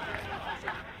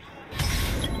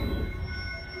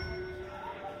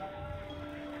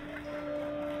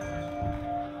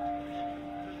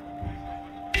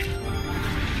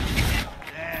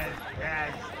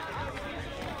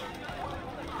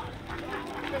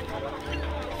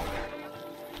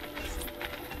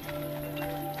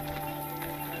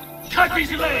 Cut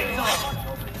his legs off!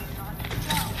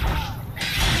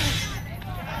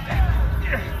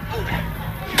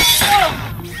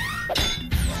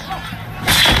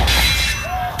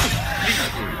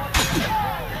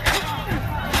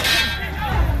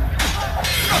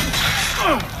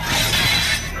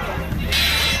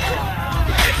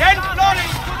 Send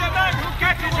Florence to the man who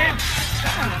catches him!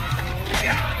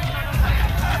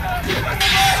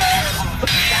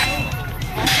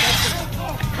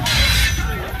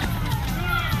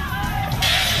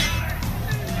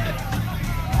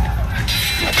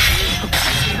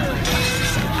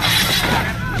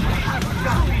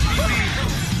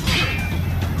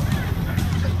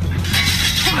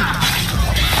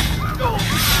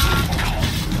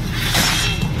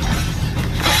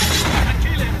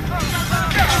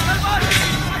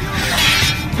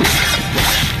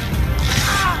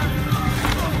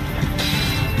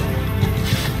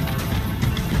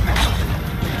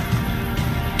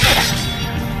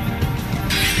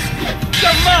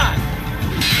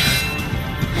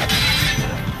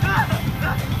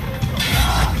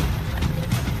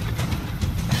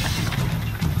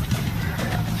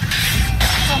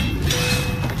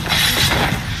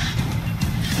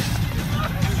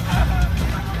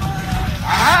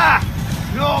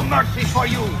 No mercy for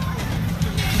you!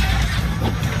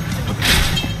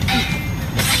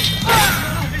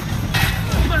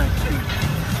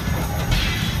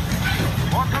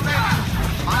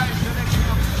 My selection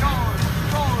of swords,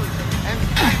 swords, and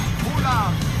hula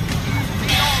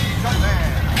belongs to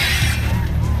there.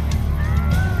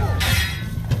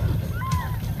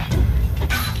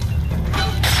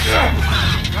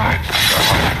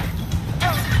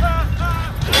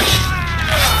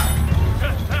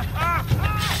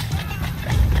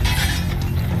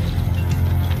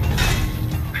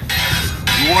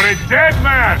 You are a dead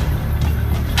man!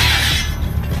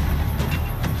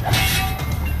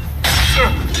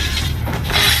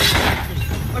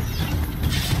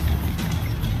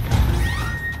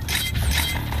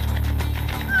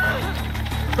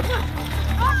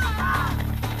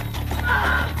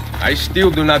 I still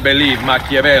do not believe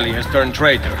Machiavelli has turned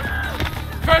traitor.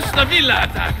 First the villa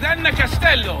attack, then the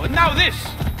castello, and now this.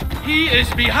 He is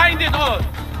behind it all.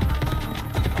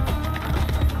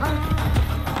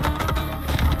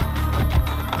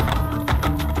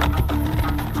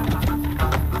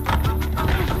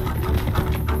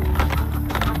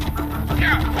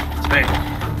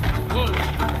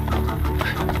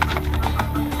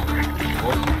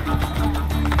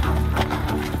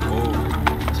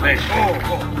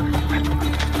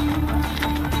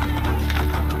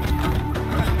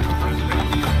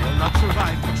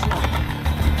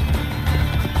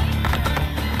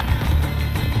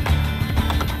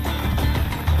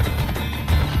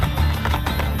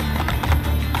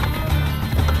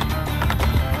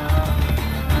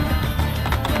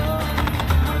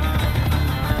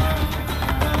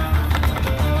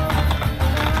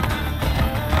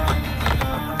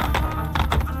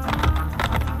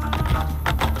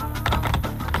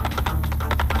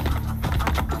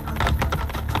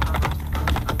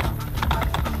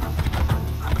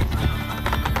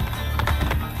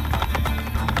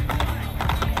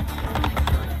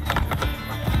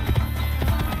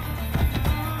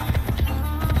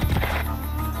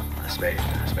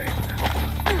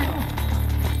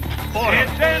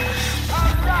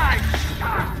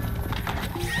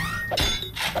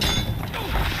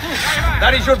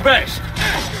 That is your best.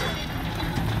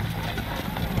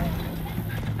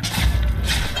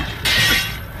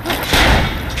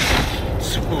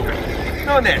 Su,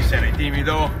 non essere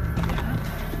timido.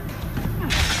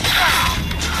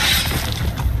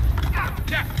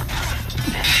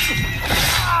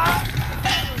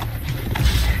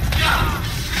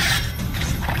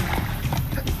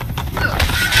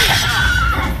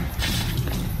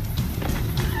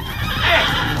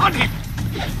 On him!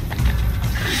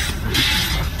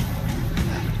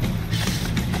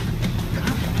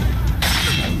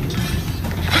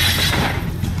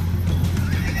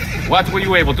 What were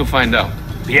you able to find out?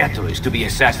 Pietro is to be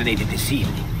assassinated this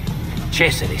evening.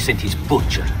 Cesare sent his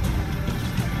butcher.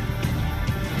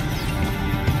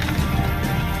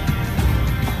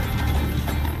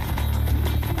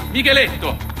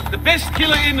 Migueletto, the best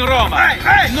killer in Roma.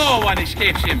 Hey! No one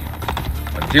escapes him.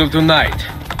 Until tonight.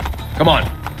 Come on.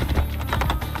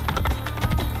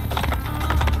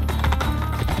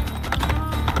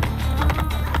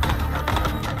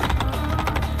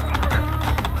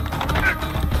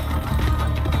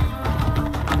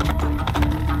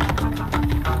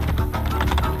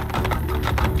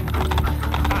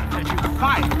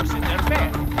 Fires in their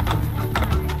bed.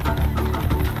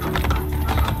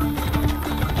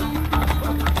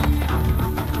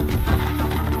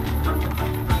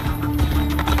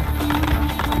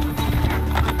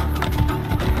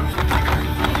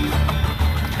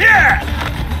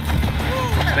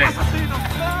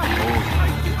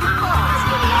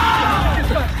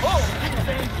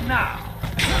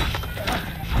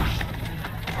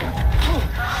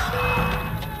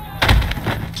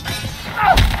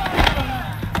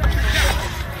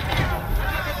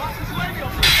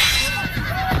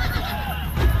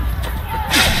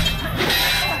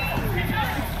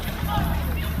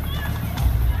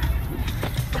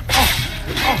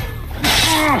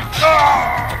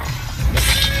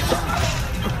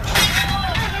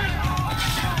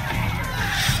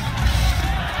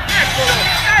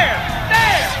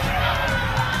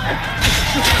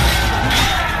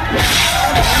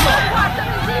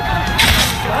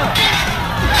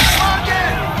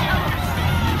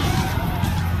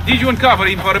 Did you uncover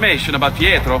information about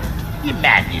Pietro? The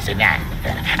man is an actor,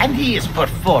 and he is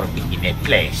performing in a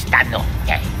play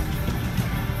stanotte.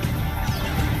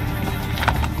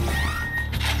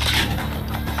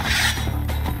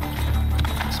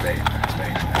 Spain.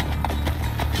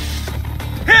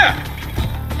 Here!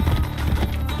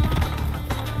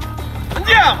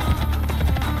 Andiamo!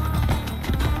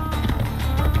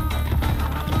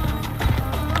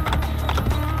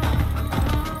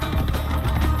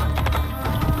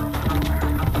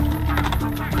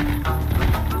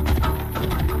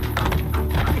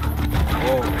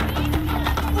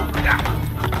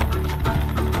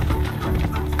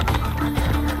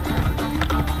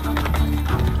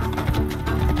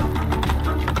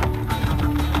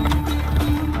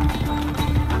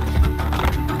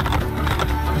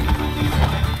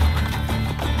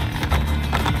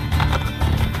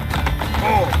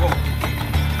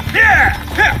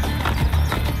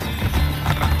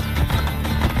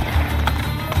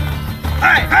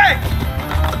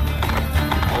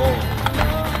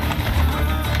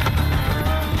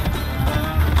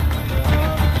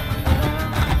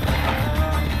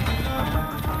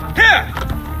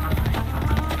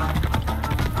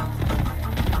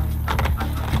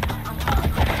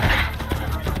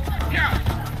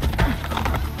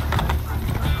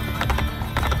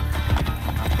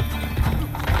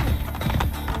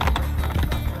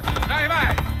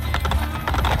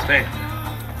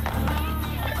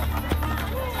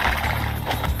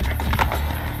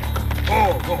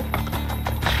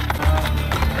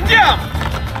 Andiamo!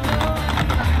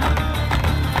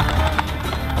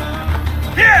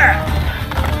 Yeah!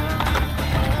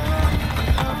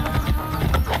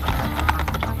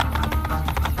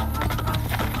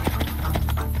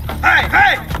 Hey,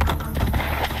 hey!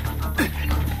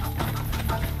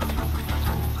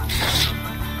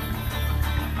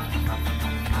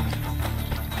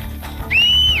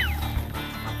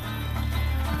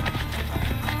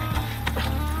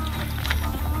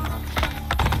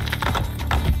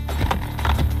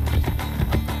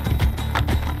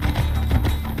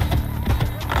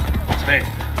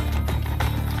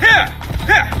 Here!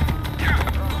 Here!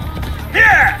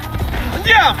 Here!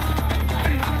 Andiamo!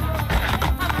 Please!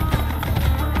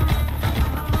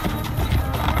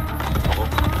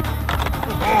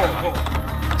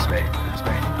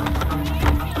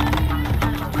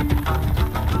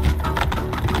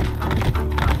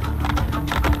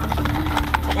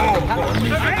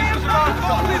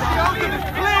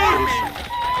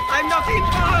 I'm not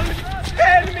involved!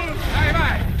 Spare me!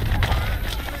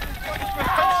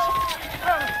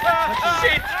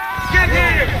 Shit! Get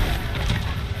here!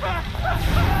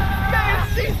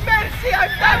 Mercy! Mercy!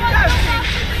 I've done nothing!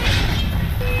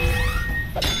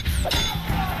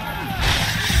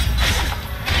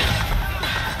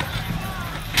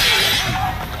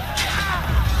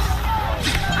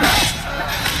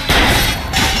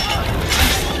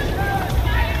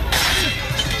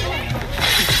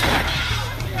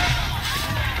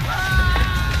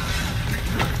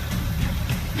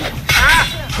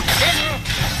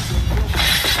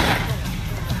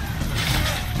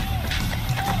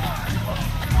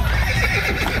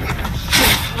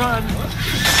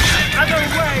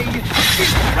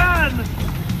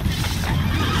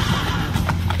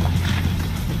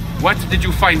 What did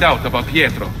you find out about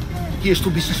Pietro? He is to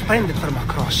be suspended from a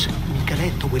cross.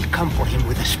 Micheletto will come for him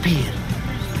with a spear.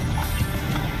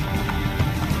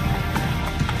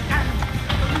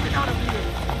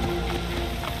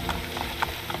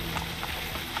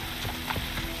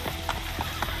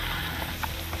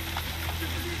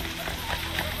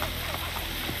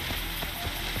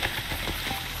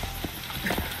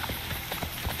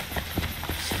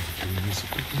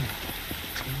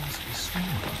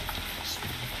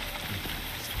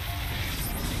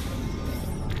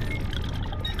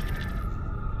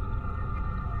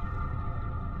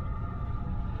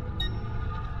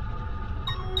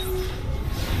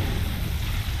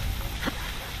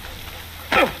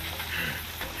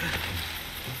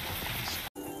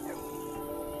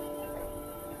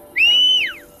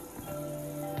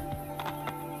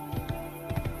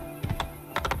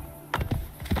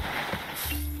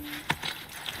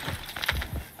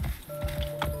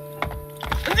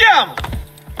 Andiamo!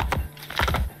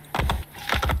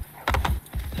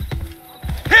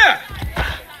 Here!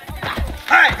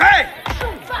 Hey, hey!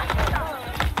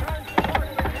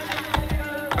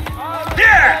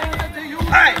 Here!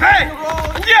 Hey, hey!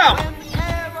 Andiamo!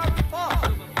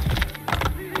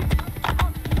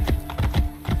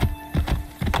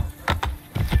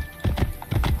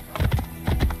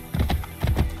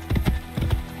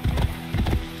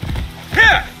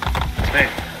 Here! Hey.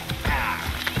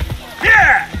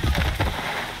 Here!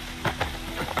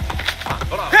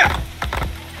 Here!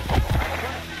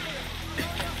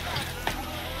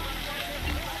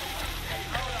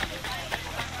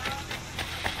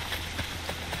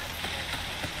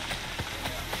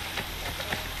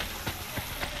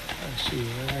 Sì,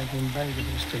 un paio di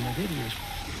queste materie.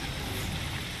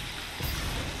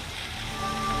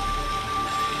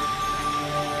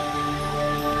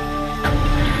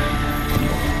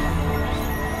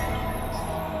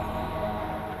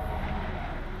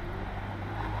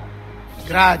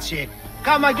 Grazie.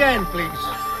 Come again,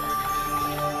 please.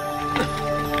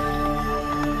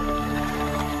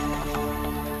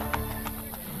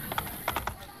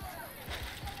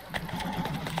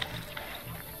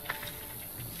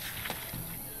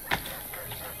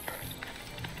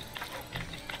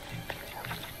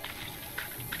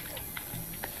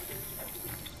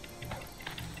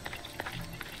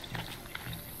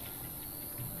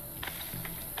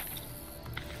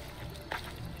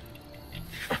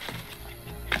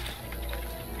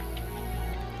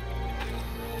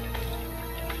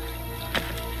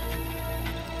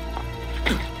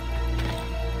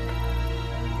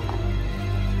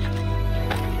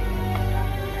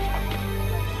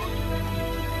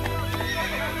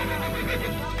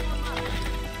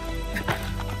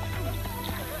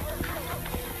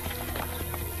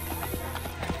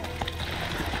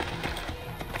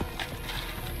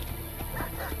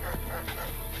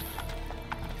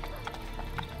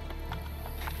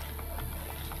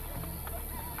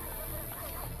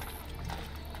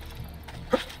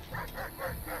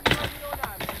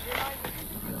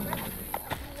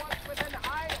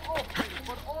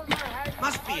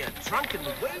 Must be a drunken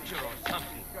wager or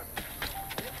something.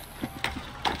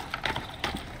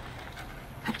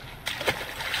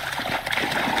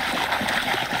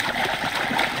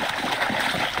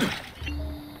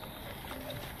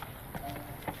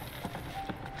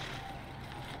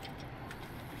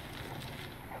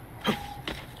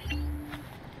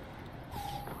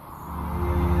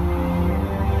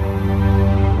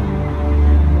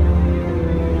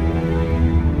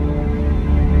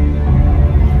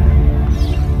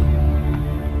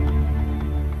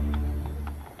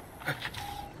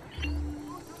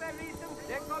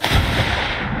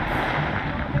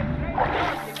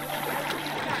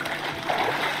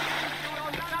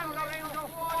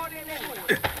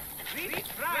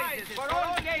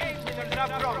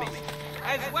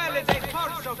 As well as a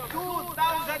purse of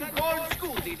 2,000 gold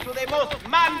scudi to the most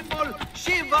manful,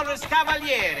 chivalrous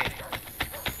cavaliere.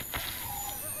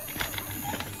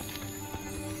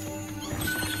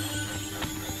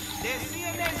 The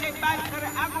Sienese banker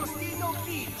Agostino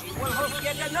Figi will host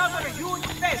yet another huge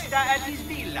festa at his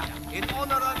villa in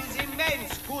honor of his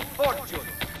immense good fortune.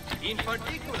 In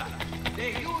particular,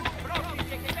 the huge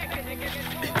profit expected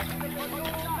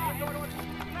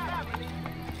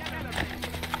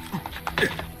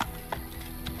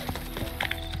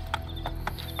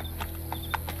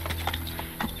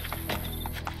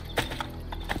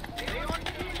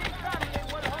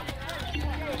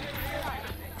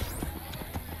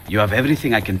You have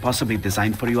everything I can possibly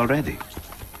design for you already.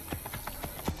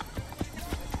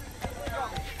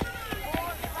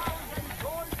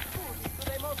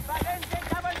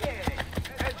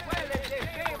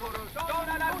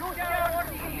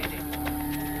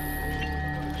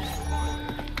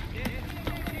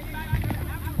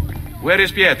 Where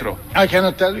is Pietro? I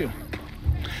cannot tell you.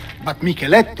 But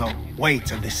Micheletto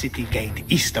waits at the city gate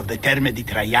east of the Terme di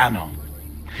Traiano.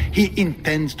 He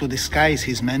intends to disguise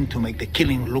his men to make the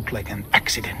killing look like an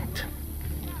accident.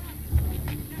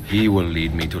 He will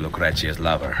lead me to Lucrezia's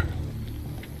lover.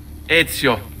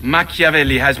 Ezio,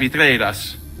 Machiavelli has betrayed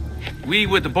us. We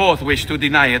would both wish to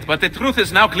deny it, but the truth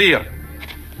is now clear.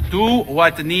 Do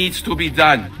what needs to be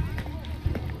done.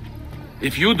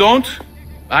 If you don't,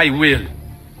 I will.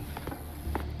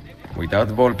 Without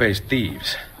Volpe's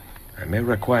thieves, I may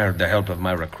require the help of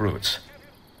my recruits.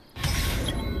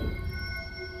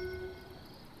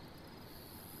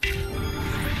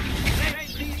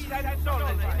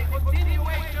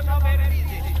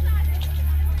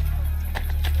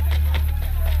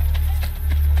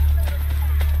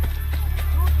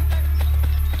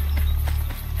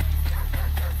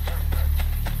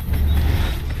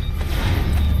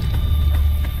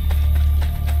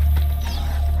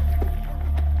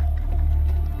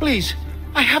 Please,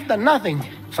 I have done nothing.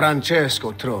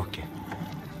 Francesco Trocchi,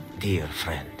 dear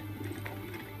friend,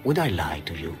 would I lie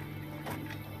to you?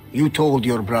 You told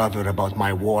your brother about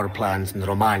my war plans in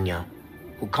Romagna,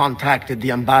 who contacted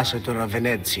the ambassador of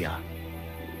Venezia.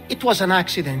 It was an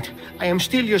accident. I am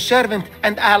still your servant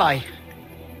and ally.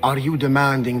 Are you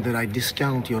demanding that I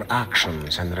discount your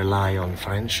actions and rely on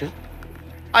friendship?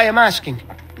 I am asking,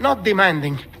 not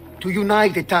demanding. To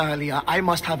unite Italia, I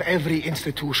must have every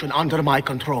institution under my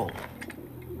control.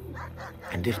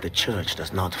 And if the church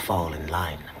does not fall in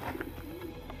line,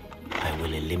 I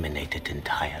will eliminate it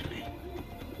entirely.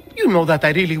 You know that I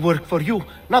really work for you,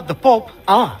 not the Pope.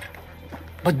 Ah,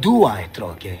 but do I,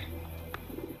 Trocchi?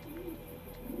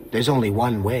 There's only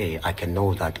one way I can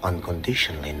know that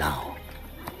unconditionally now.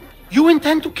 You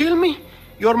intend to kill me?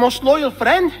 Your most loyal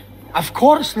friend? Of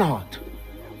course not.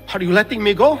 Are you letting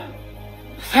me go?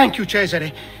 Thank you,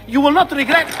 Cesare. You will not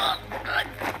regret...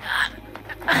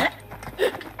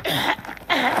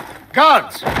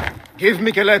 Guards! Give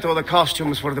Micheletto the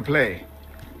costumes for the play.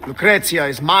 Lucrezia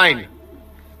is mine.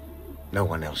 No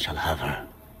one else shall have her.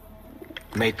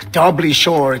 Make doubly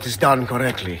sure it is done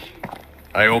correctly.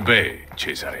 I obey,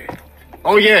 Cesare.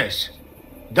 Oh yes.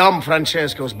 Dump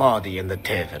Francesco's body in the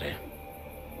Tevere.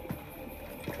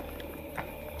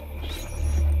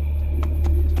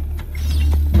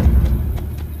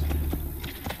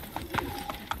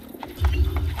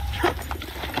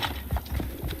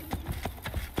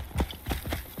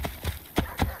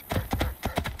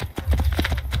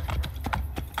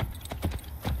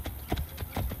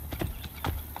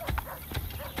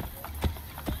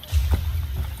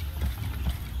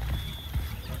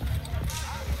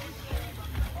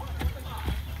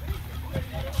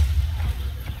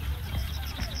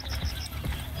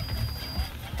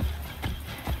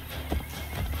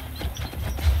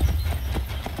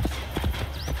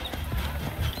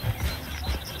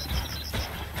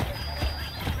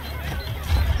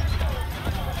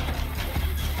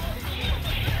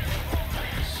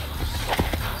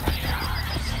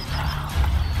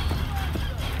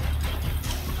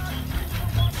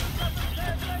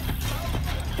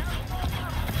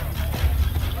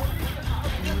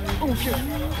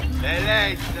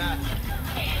 Bellezza!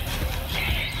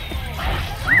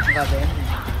 Va bene.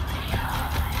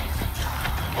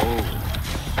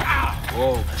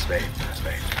 Oh, aspetta,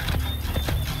 aspetta.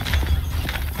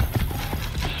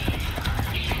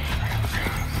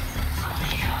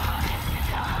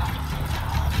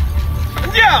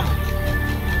 Andiamo!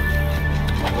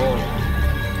 Oh.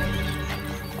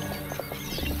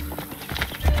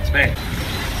 Aspetta.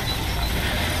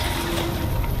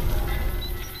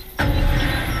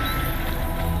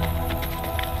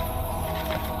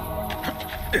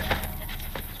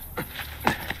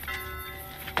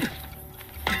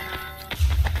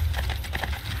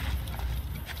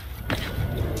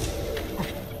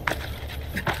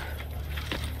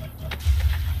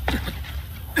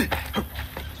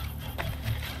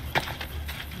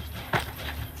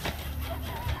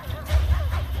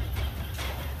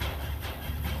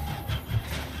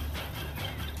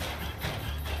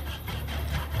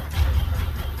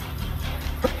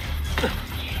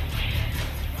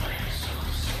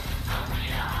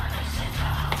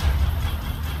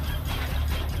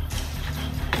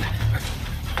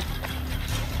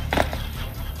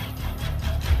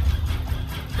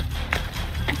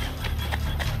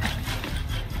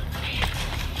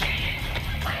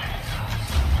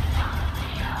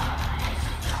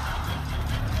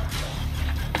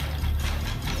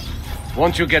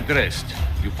 Once you get dressed,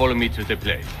 you follow me to the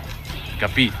play.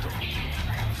 Capito?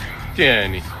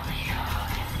 Tieni.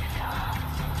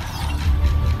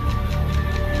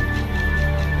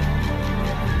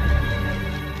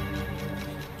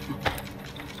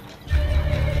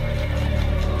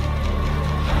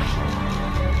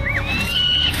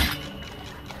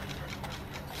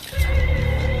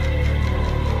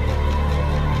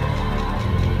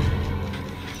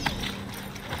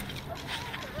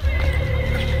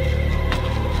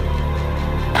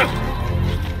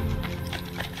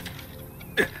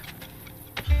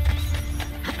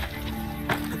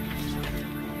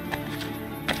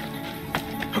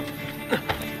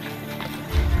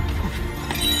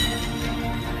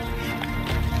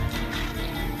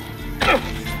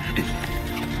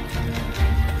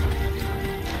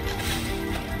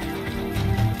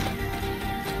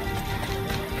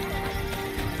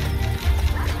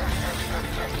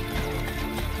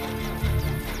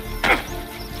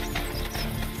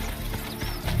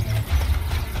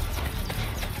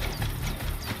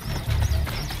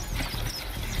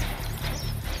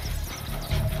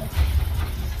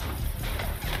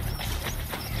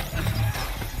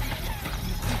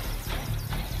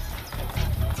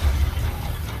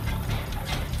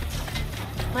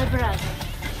 brother.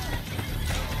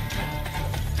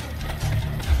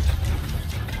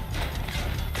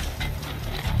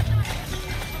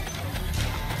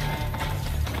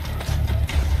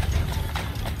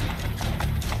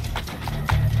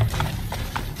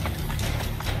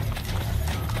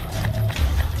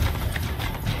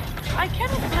 I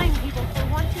cannot blame people for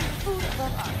wanting food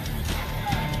from us.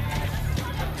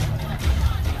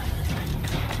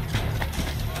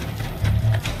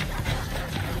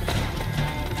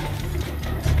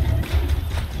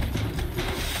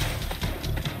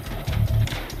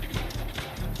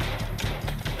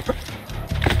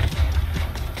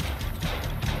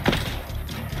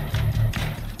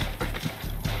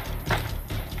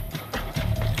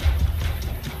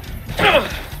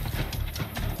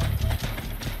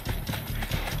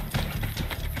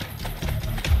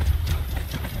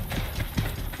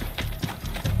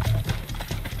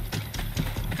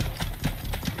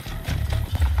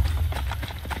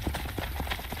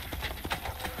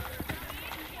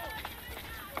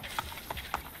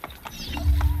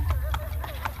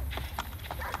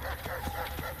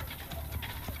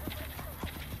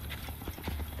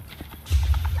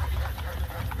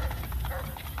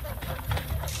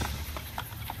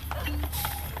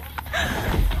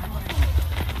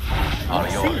 All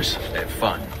yours. Have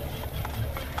fun.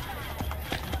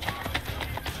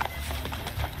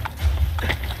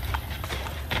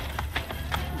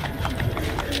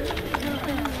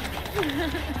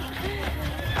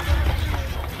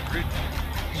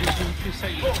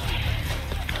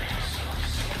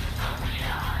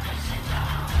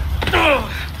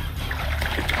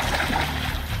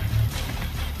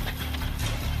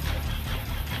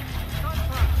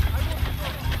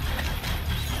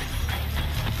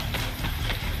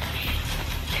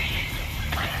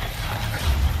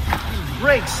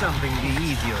 Break something, the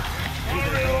idiot.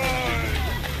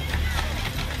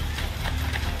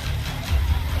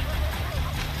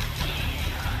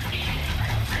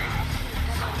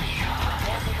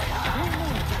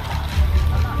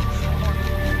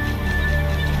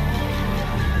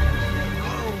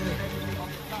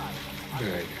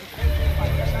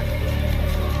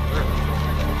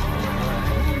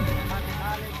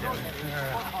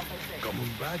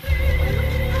 Coming back?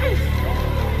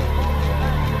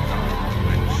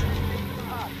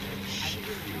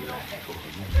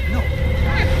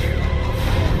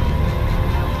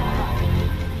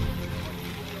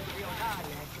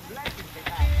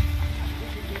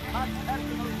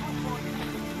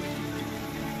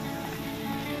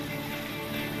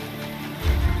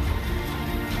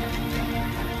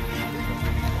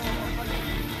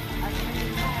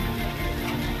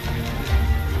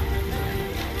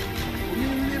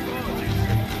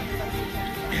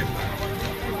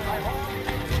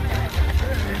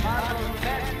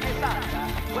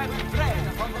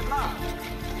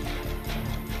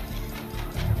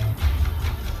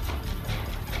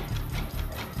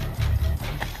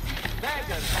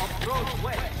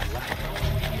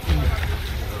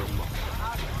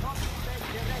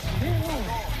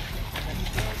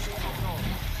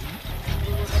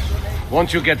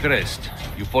 Once you get dressed,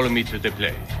 you follow me to the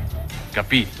play.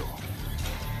 Capito?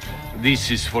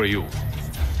 This is for you.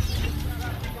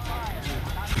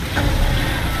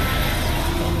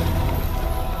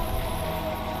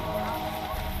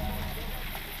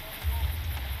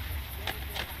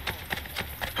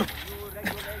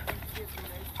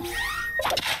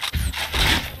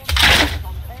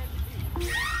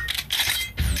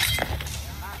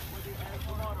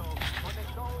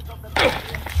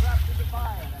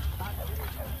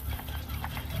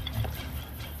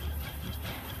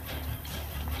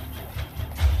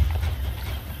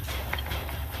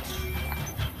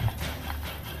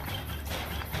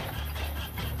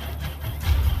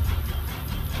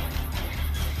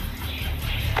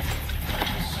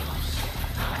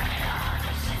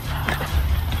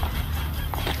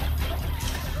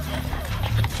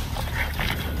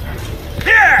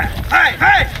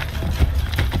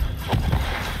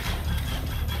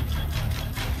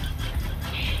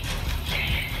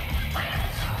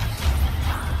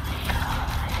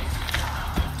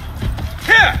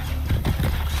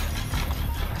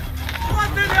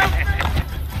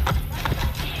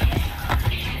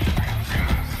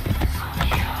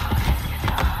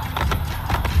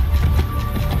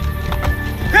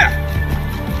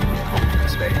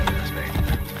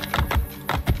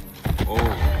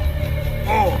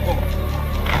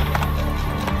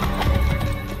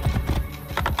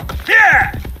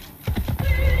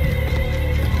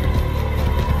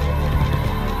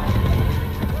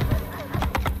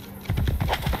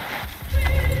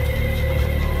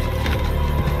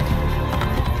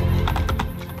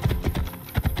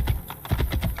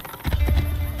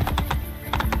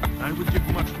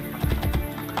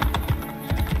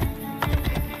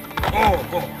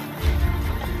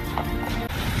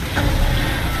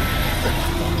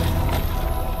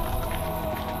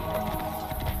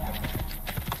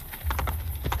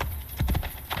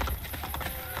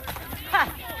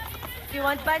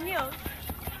 baños.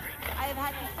 I have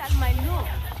had to sell my look.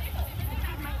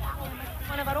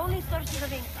 One of our only sources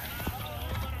of income.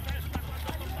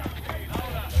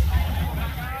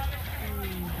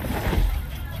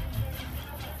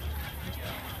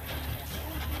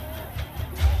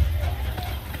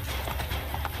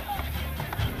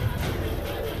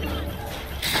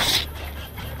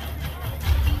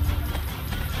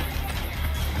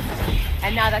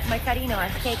 And now that my Carino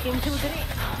has taken 2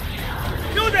 drinks.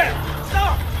 You there!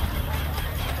 Stop!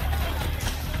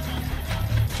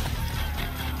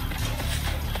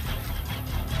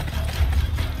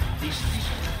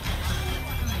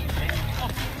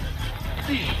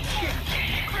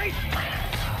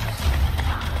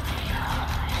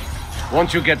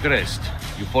 Once you get dressed,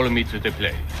 you follow me to the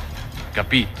play.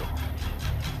 Capito?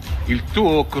 Il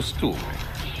tuo costume.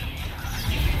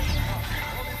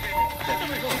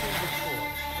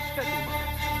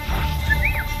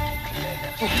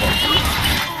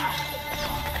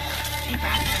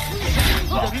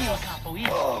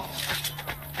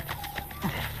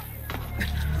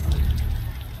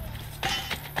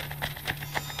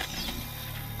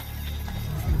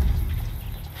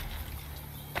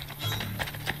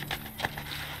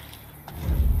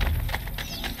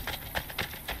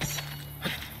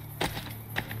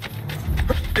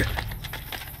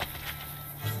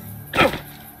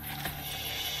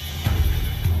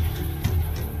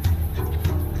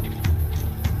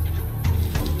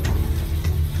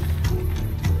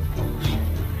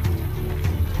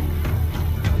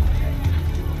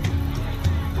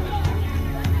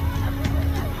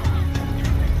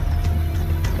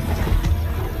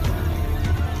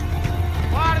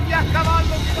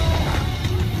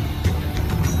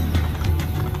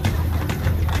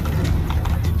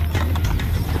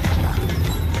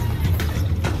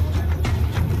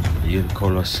 Il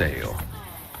Colosseo.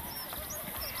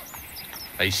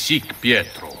 I seek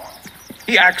Pietro.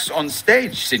 He acts on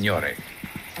stage, signore.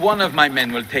 One of my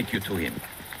men will take you to him.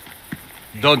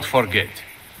 Don't forget,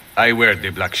 I wear the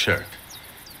black shirt.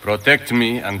 Protect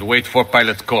me and wait for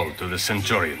pilot's call to the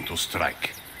Centurion to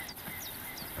strike.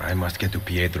 I must get to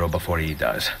Pietro before he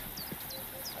does.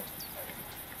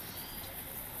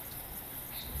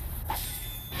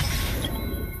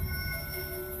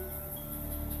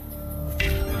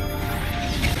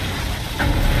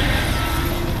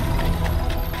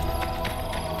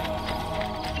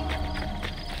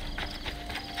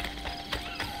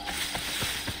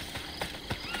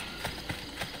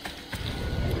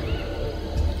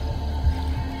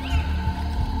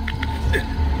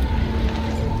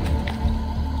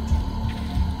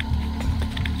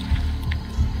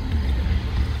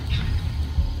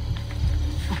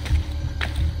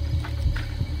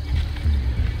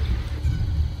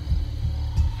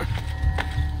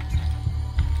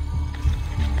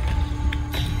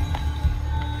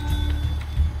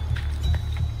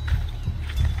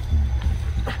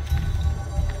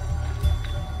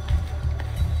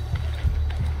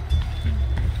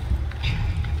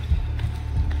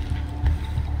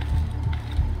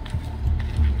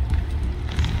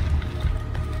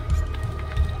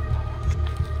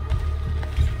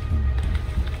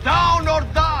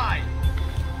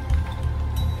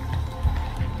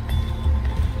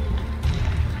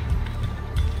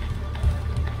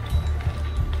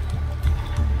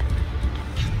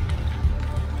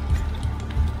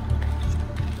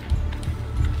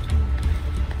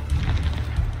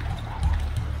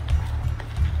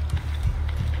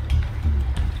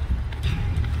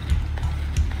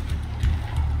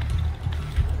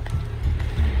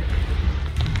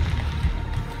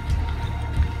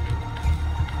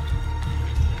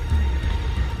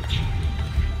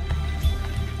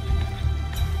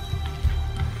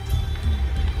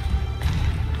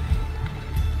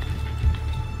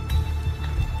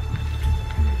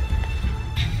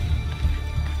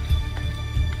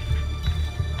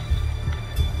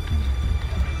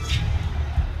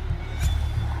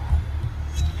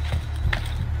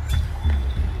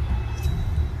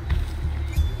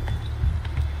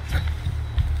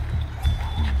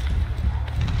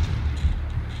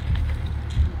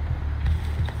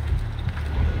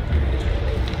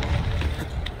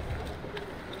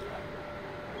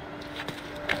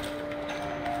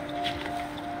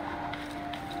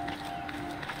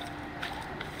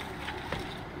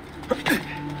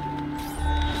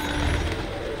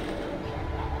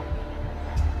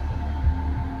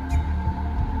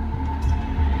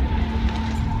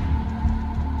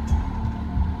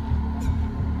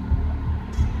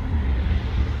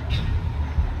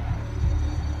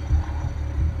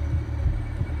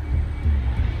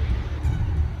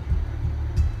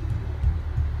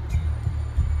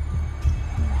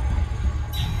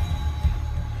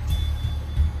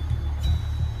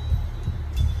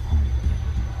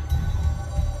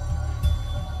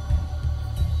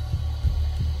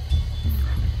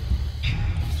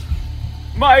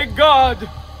 My God!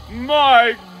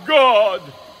 My God!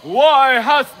 Why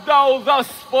hast thou thus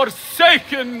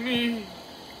forsaken me?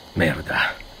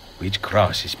 Merda. Which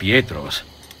cross is Pietro's?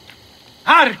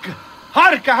 Hark!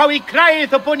 Hark how he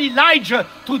crieth upon Elijah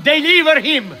to deliver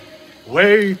him!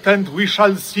 Wait, and we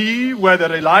shall see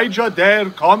whether Elijah dare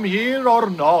come here or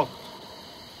not.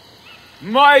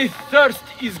 My thirst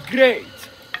is great.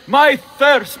 My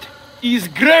thirst is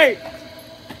great.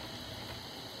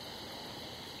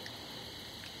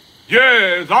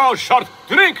 Yea, thou shalt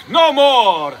drink no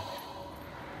more!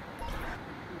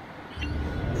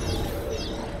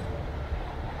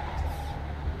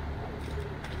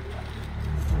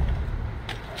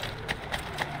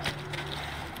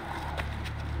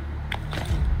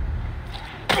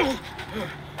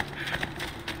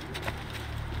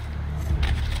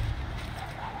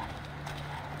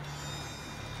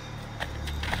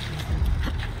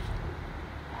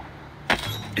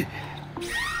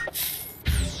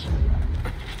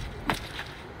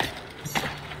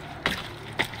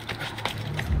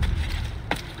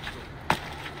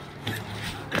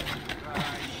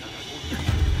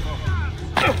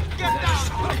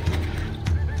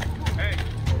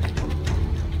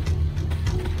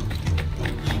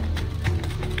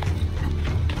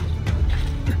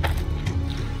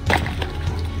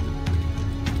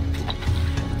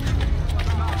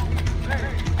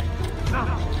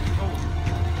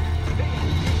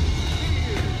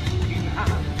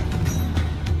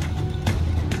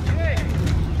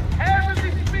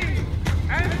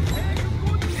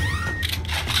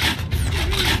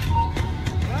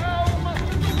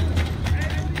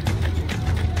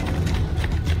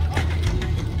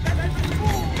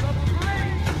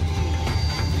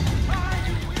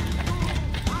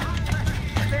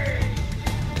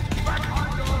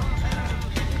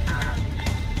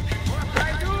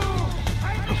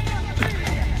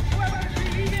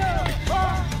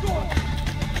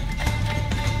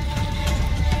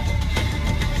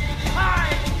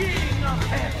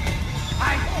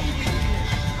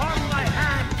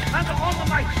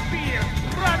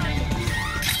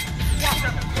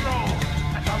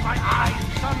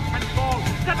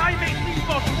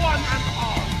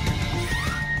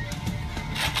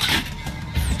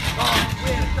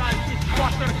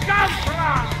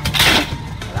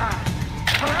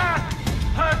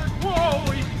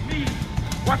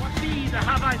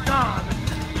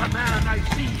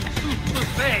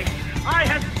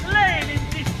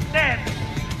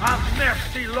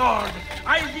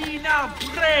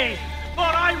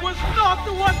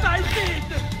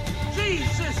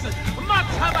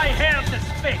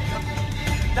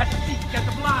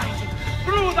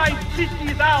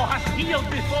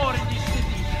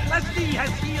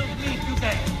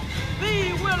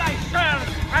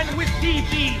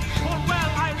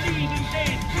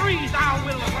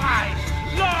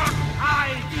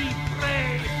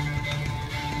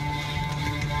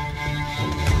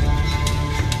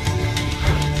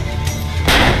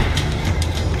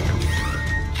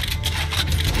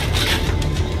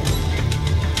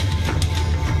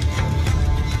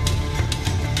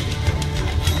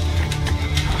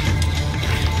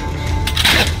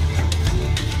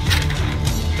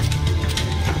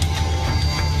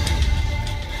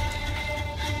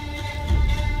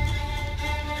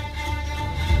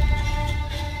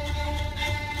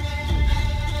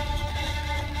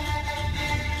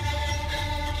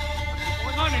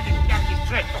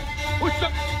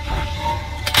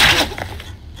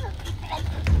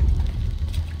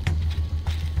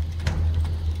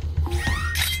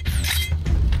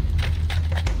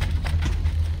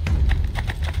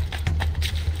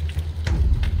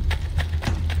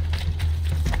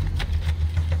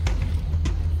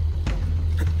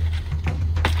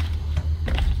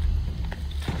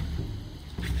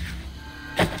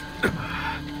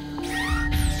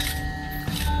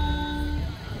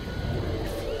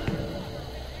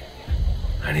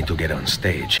 I need to get on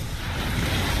stage.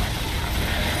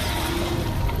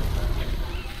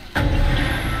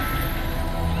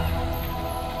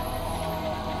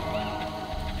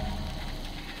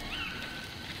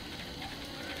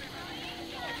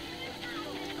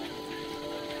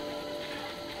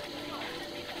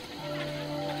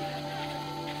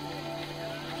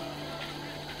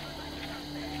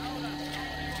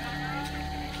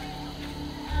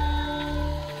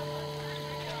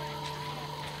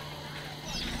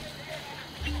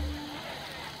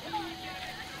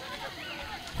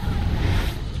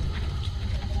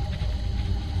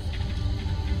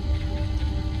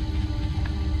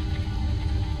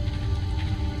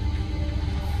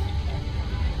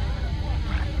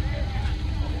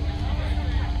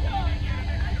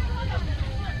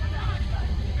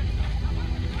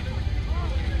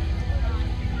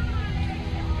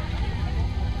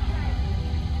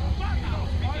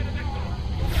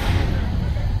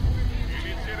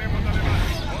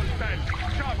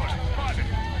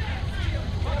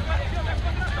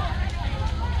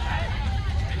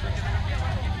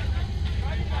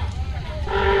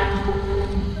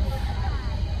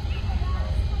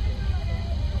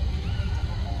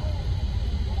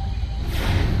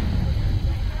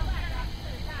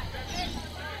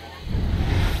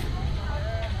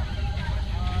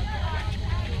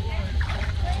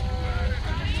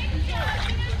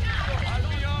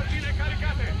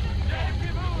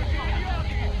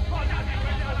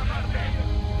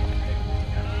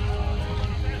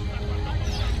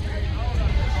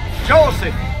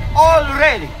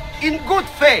 already, in good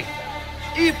faith.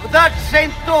 If that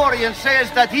Centurion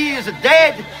says that he is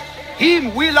dead,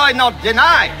 him will I not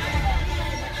deny.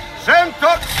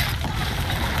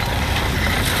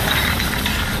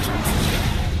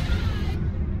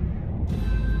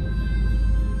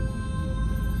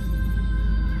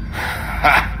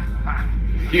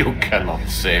 You cannot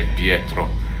save Pietro.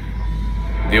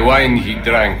 The wine he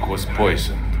drank was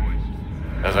poisoned.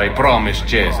 As I promised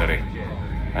Cesare,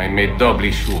 I made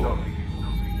doubly sure.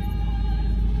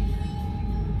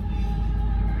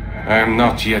 I am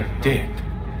not yet dead.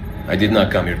 I did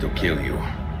not come here to kill you.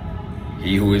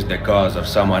 He who is the cause of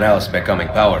someone else becoming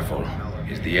powerful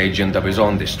is the agent of his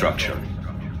own destruction.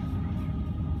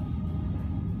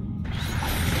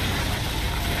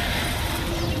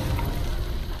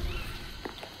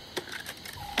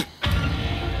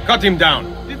 Cut him down.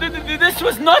 This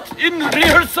was not in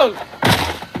rehearsal.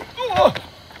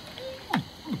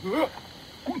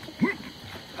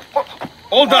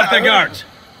 Hold up the guards.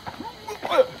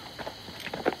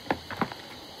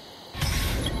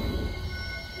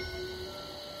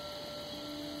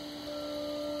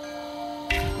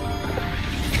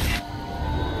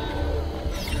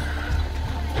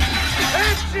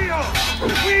 Ezio!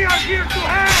 We are here to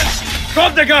help!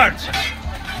 Drop the guards!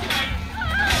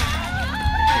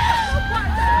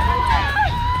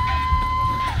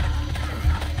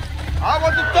 I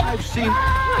want to talk. I've seen.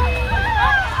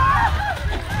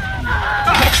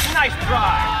 Nice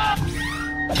try.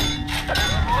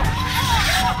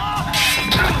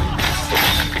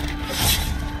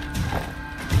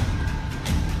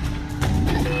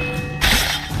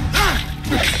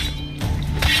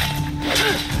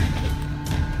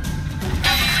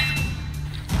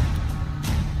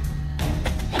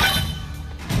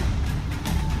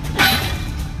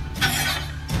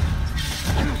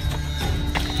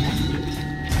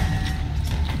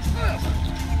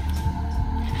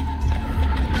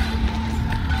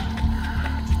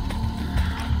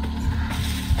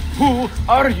 Who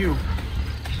are you?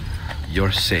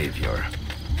 Your savior.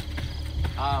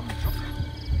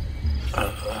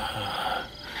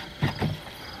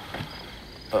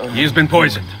 He's been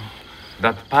poisoned.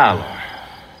 That pallor.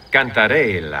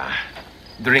 Cantarella.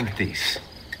 Drink this.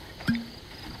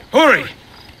 Hurry!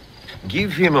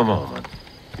 Give him a moment.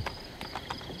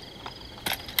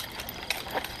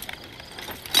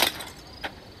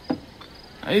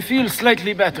 I feel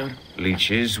slightly better.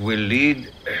 Leeches will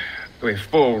lead to a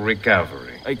full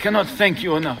recovery. I cannot thank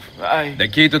you enough. The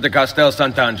key to the Castel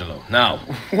Sant'Angelo, now.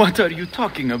 What are you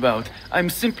talking about? I'm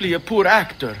simply a poor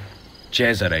actor.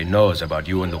 Cesare knows about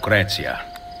you and Lucrezia.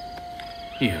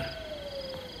 Here.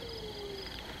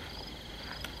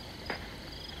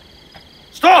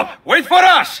 Stop! Wait for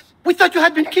us! We thought you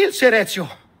had been killed, Ser Ezio.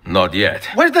 Not yet.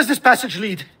 Where does this passage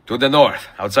lead? To the north,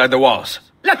 outside the walls.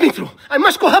 Let me through. I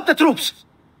must go help the troops.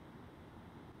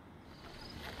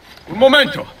 Un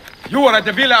momento! You were at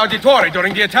the Villa Auditore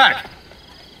during the attack.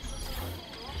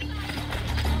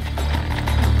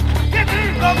 Get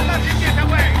in! Don't let him get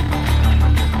away!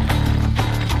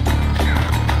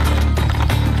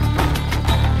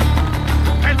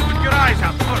 Help with your eyes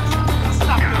out first.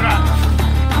 Stop the run.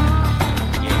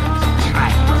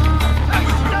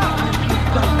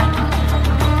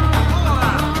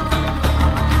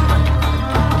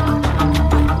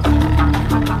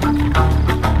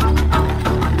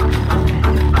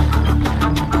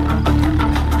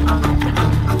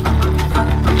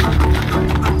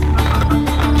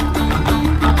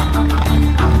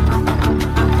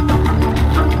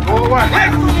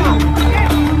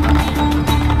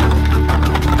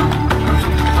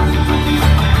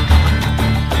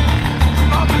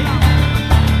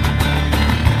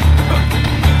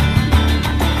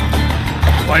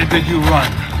 Why did you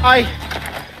run?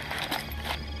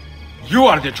 You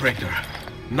are the traitor,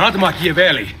 not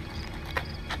Machiavelli.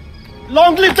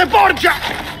 Long live the Borgia!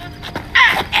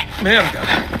 Merda.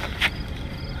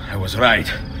 I was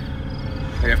right.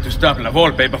 I have to stop La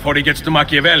Volpe before he gets to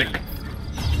Machiavelli.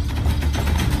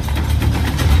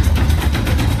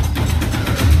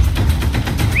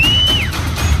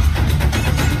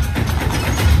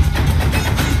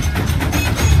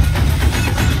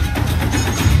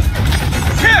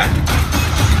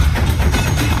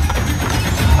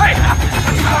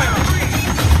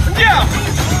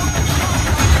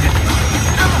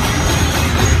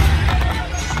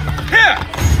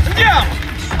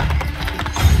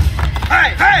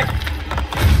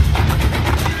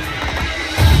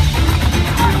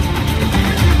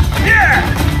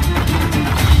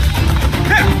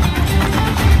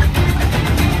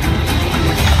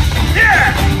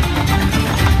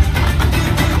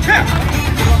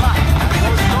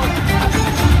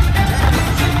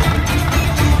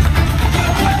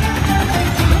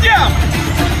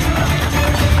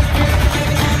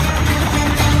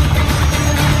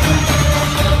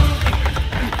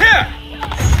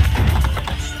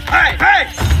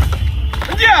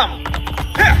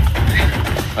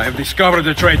 discovered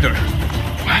the traitor.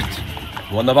 What?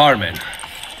 One of our men.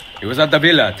 He was at the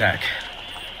villa attack.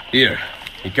 Here,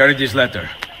 he carried this letter.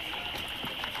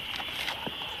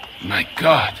 My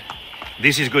God.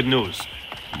 This is good news.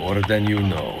 More than you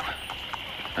know.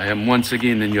 I am once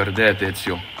again in your debt,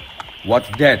 Ezio.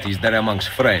 What debt is there amongst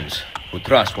friends who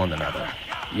trust one another?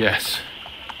 Yes.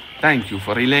 Thank you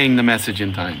for relaying the message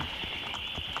in time.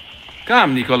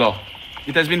 Come, Niccolo.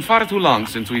 It has been far too long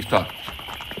since we've talked.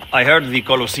 I heard the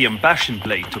Colosseum Passion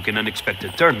Play took an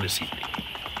unexpected turn this evening.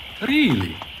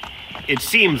 Really? It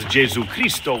seems Gesù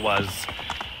Cristo was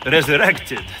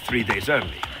resurrected 3 days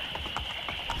early.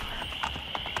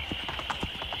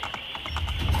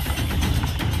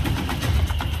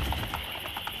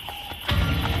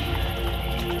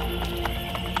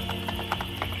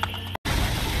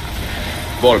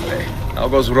 Volpe, how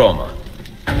goes Roma?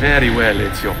 Very well,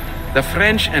 Ezio. The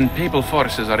French and Papal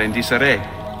forces are in disarray.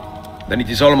 Then it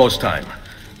is almost time.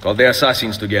 Call the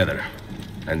assassins together.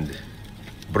 And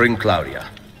bring Claudia.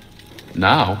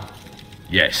 Now?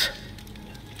 Yes.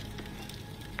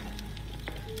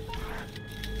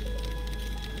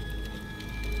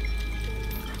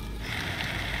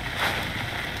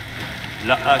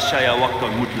 La ashaya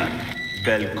waqton mutlaq,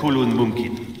 bel kulun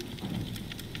mumkin.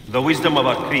 The wisdom of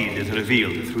our creed is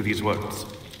revealed through these words.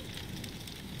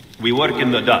 We work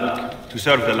in the dark to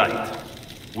serve the light.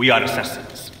 We are assassins.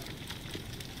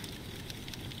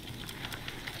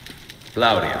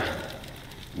 Claudia,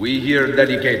 we here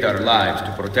dedicate our lives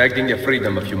to protecting the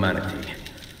freedom of humanity.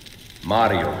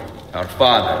 Mario, our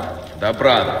father, and our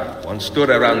brother once stood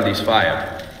around this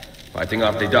fire, fighting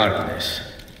off the darkness.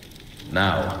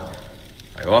 Now,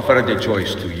 I offer the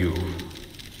choice to you.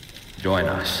 Join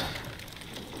us.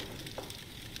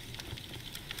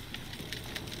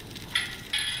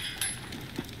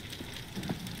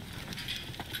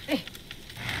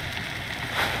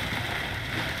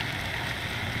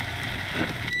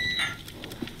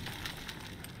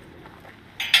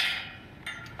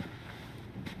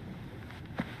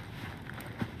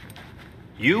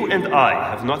 You and I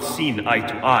have not seen eye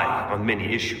to eye on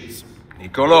many issues.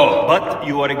 Niccolo! But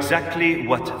you are exactly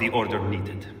what the Order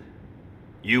needed.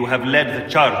 You have led the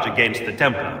charge against the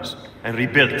Templars and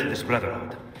rebuilt this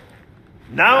Brotherhood.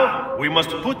 Now, we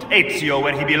must put Ezio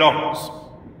where he belongs.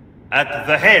 At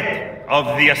the head of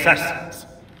the assassins.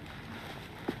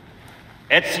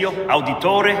 Ezio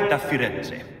Auditore da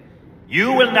Firenze.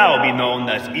 You will now be known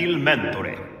as Il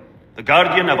Mentore, the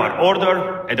guardian of our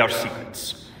Order and our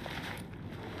secrets.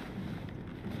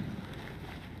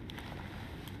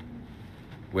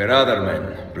 Where other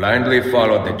men blindly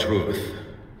follow the truth,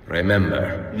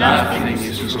 remember, nothing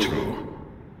is true.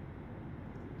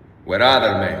 Where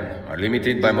other men are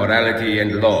limited by morality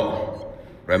and law,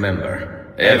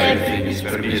 remember, everything is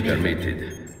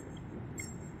permitted.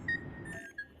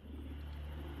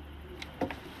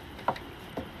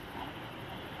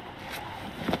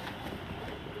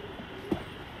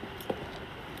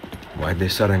 Why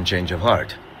this sudden change of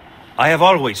heart? I have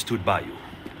always stood by you.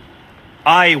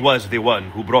 I was the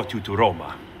one who brought you to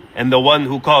Roma, and the one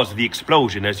who caused the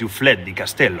explosion as you fled the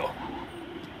Castello.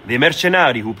 The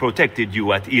mercenari who protected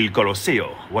you at Il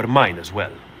Colosseo were mine as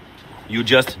well. You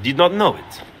just did not know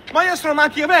it. Maestro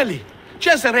Machiavelli!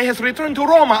 Cesare has returned to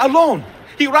Roma alone!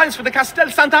 He rides for the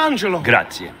Castel Sant'Angelo!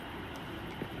 Grazie.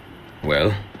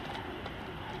 Well?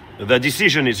 The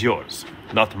decision is yours,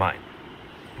 not mine.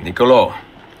 Niccolo,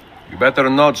 you better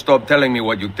not stop telling me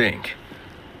what you think.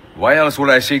 Why else would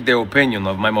I seek the opinion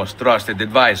of my most trusted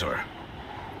advisor?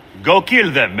 Go kill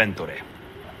them, Mentore.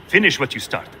 Finish what you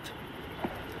started.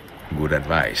 Good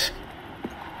advice.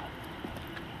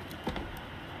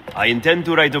 I intend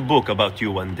to write a book about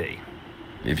you one day.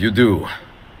 If you do,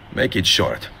 make it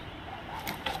short.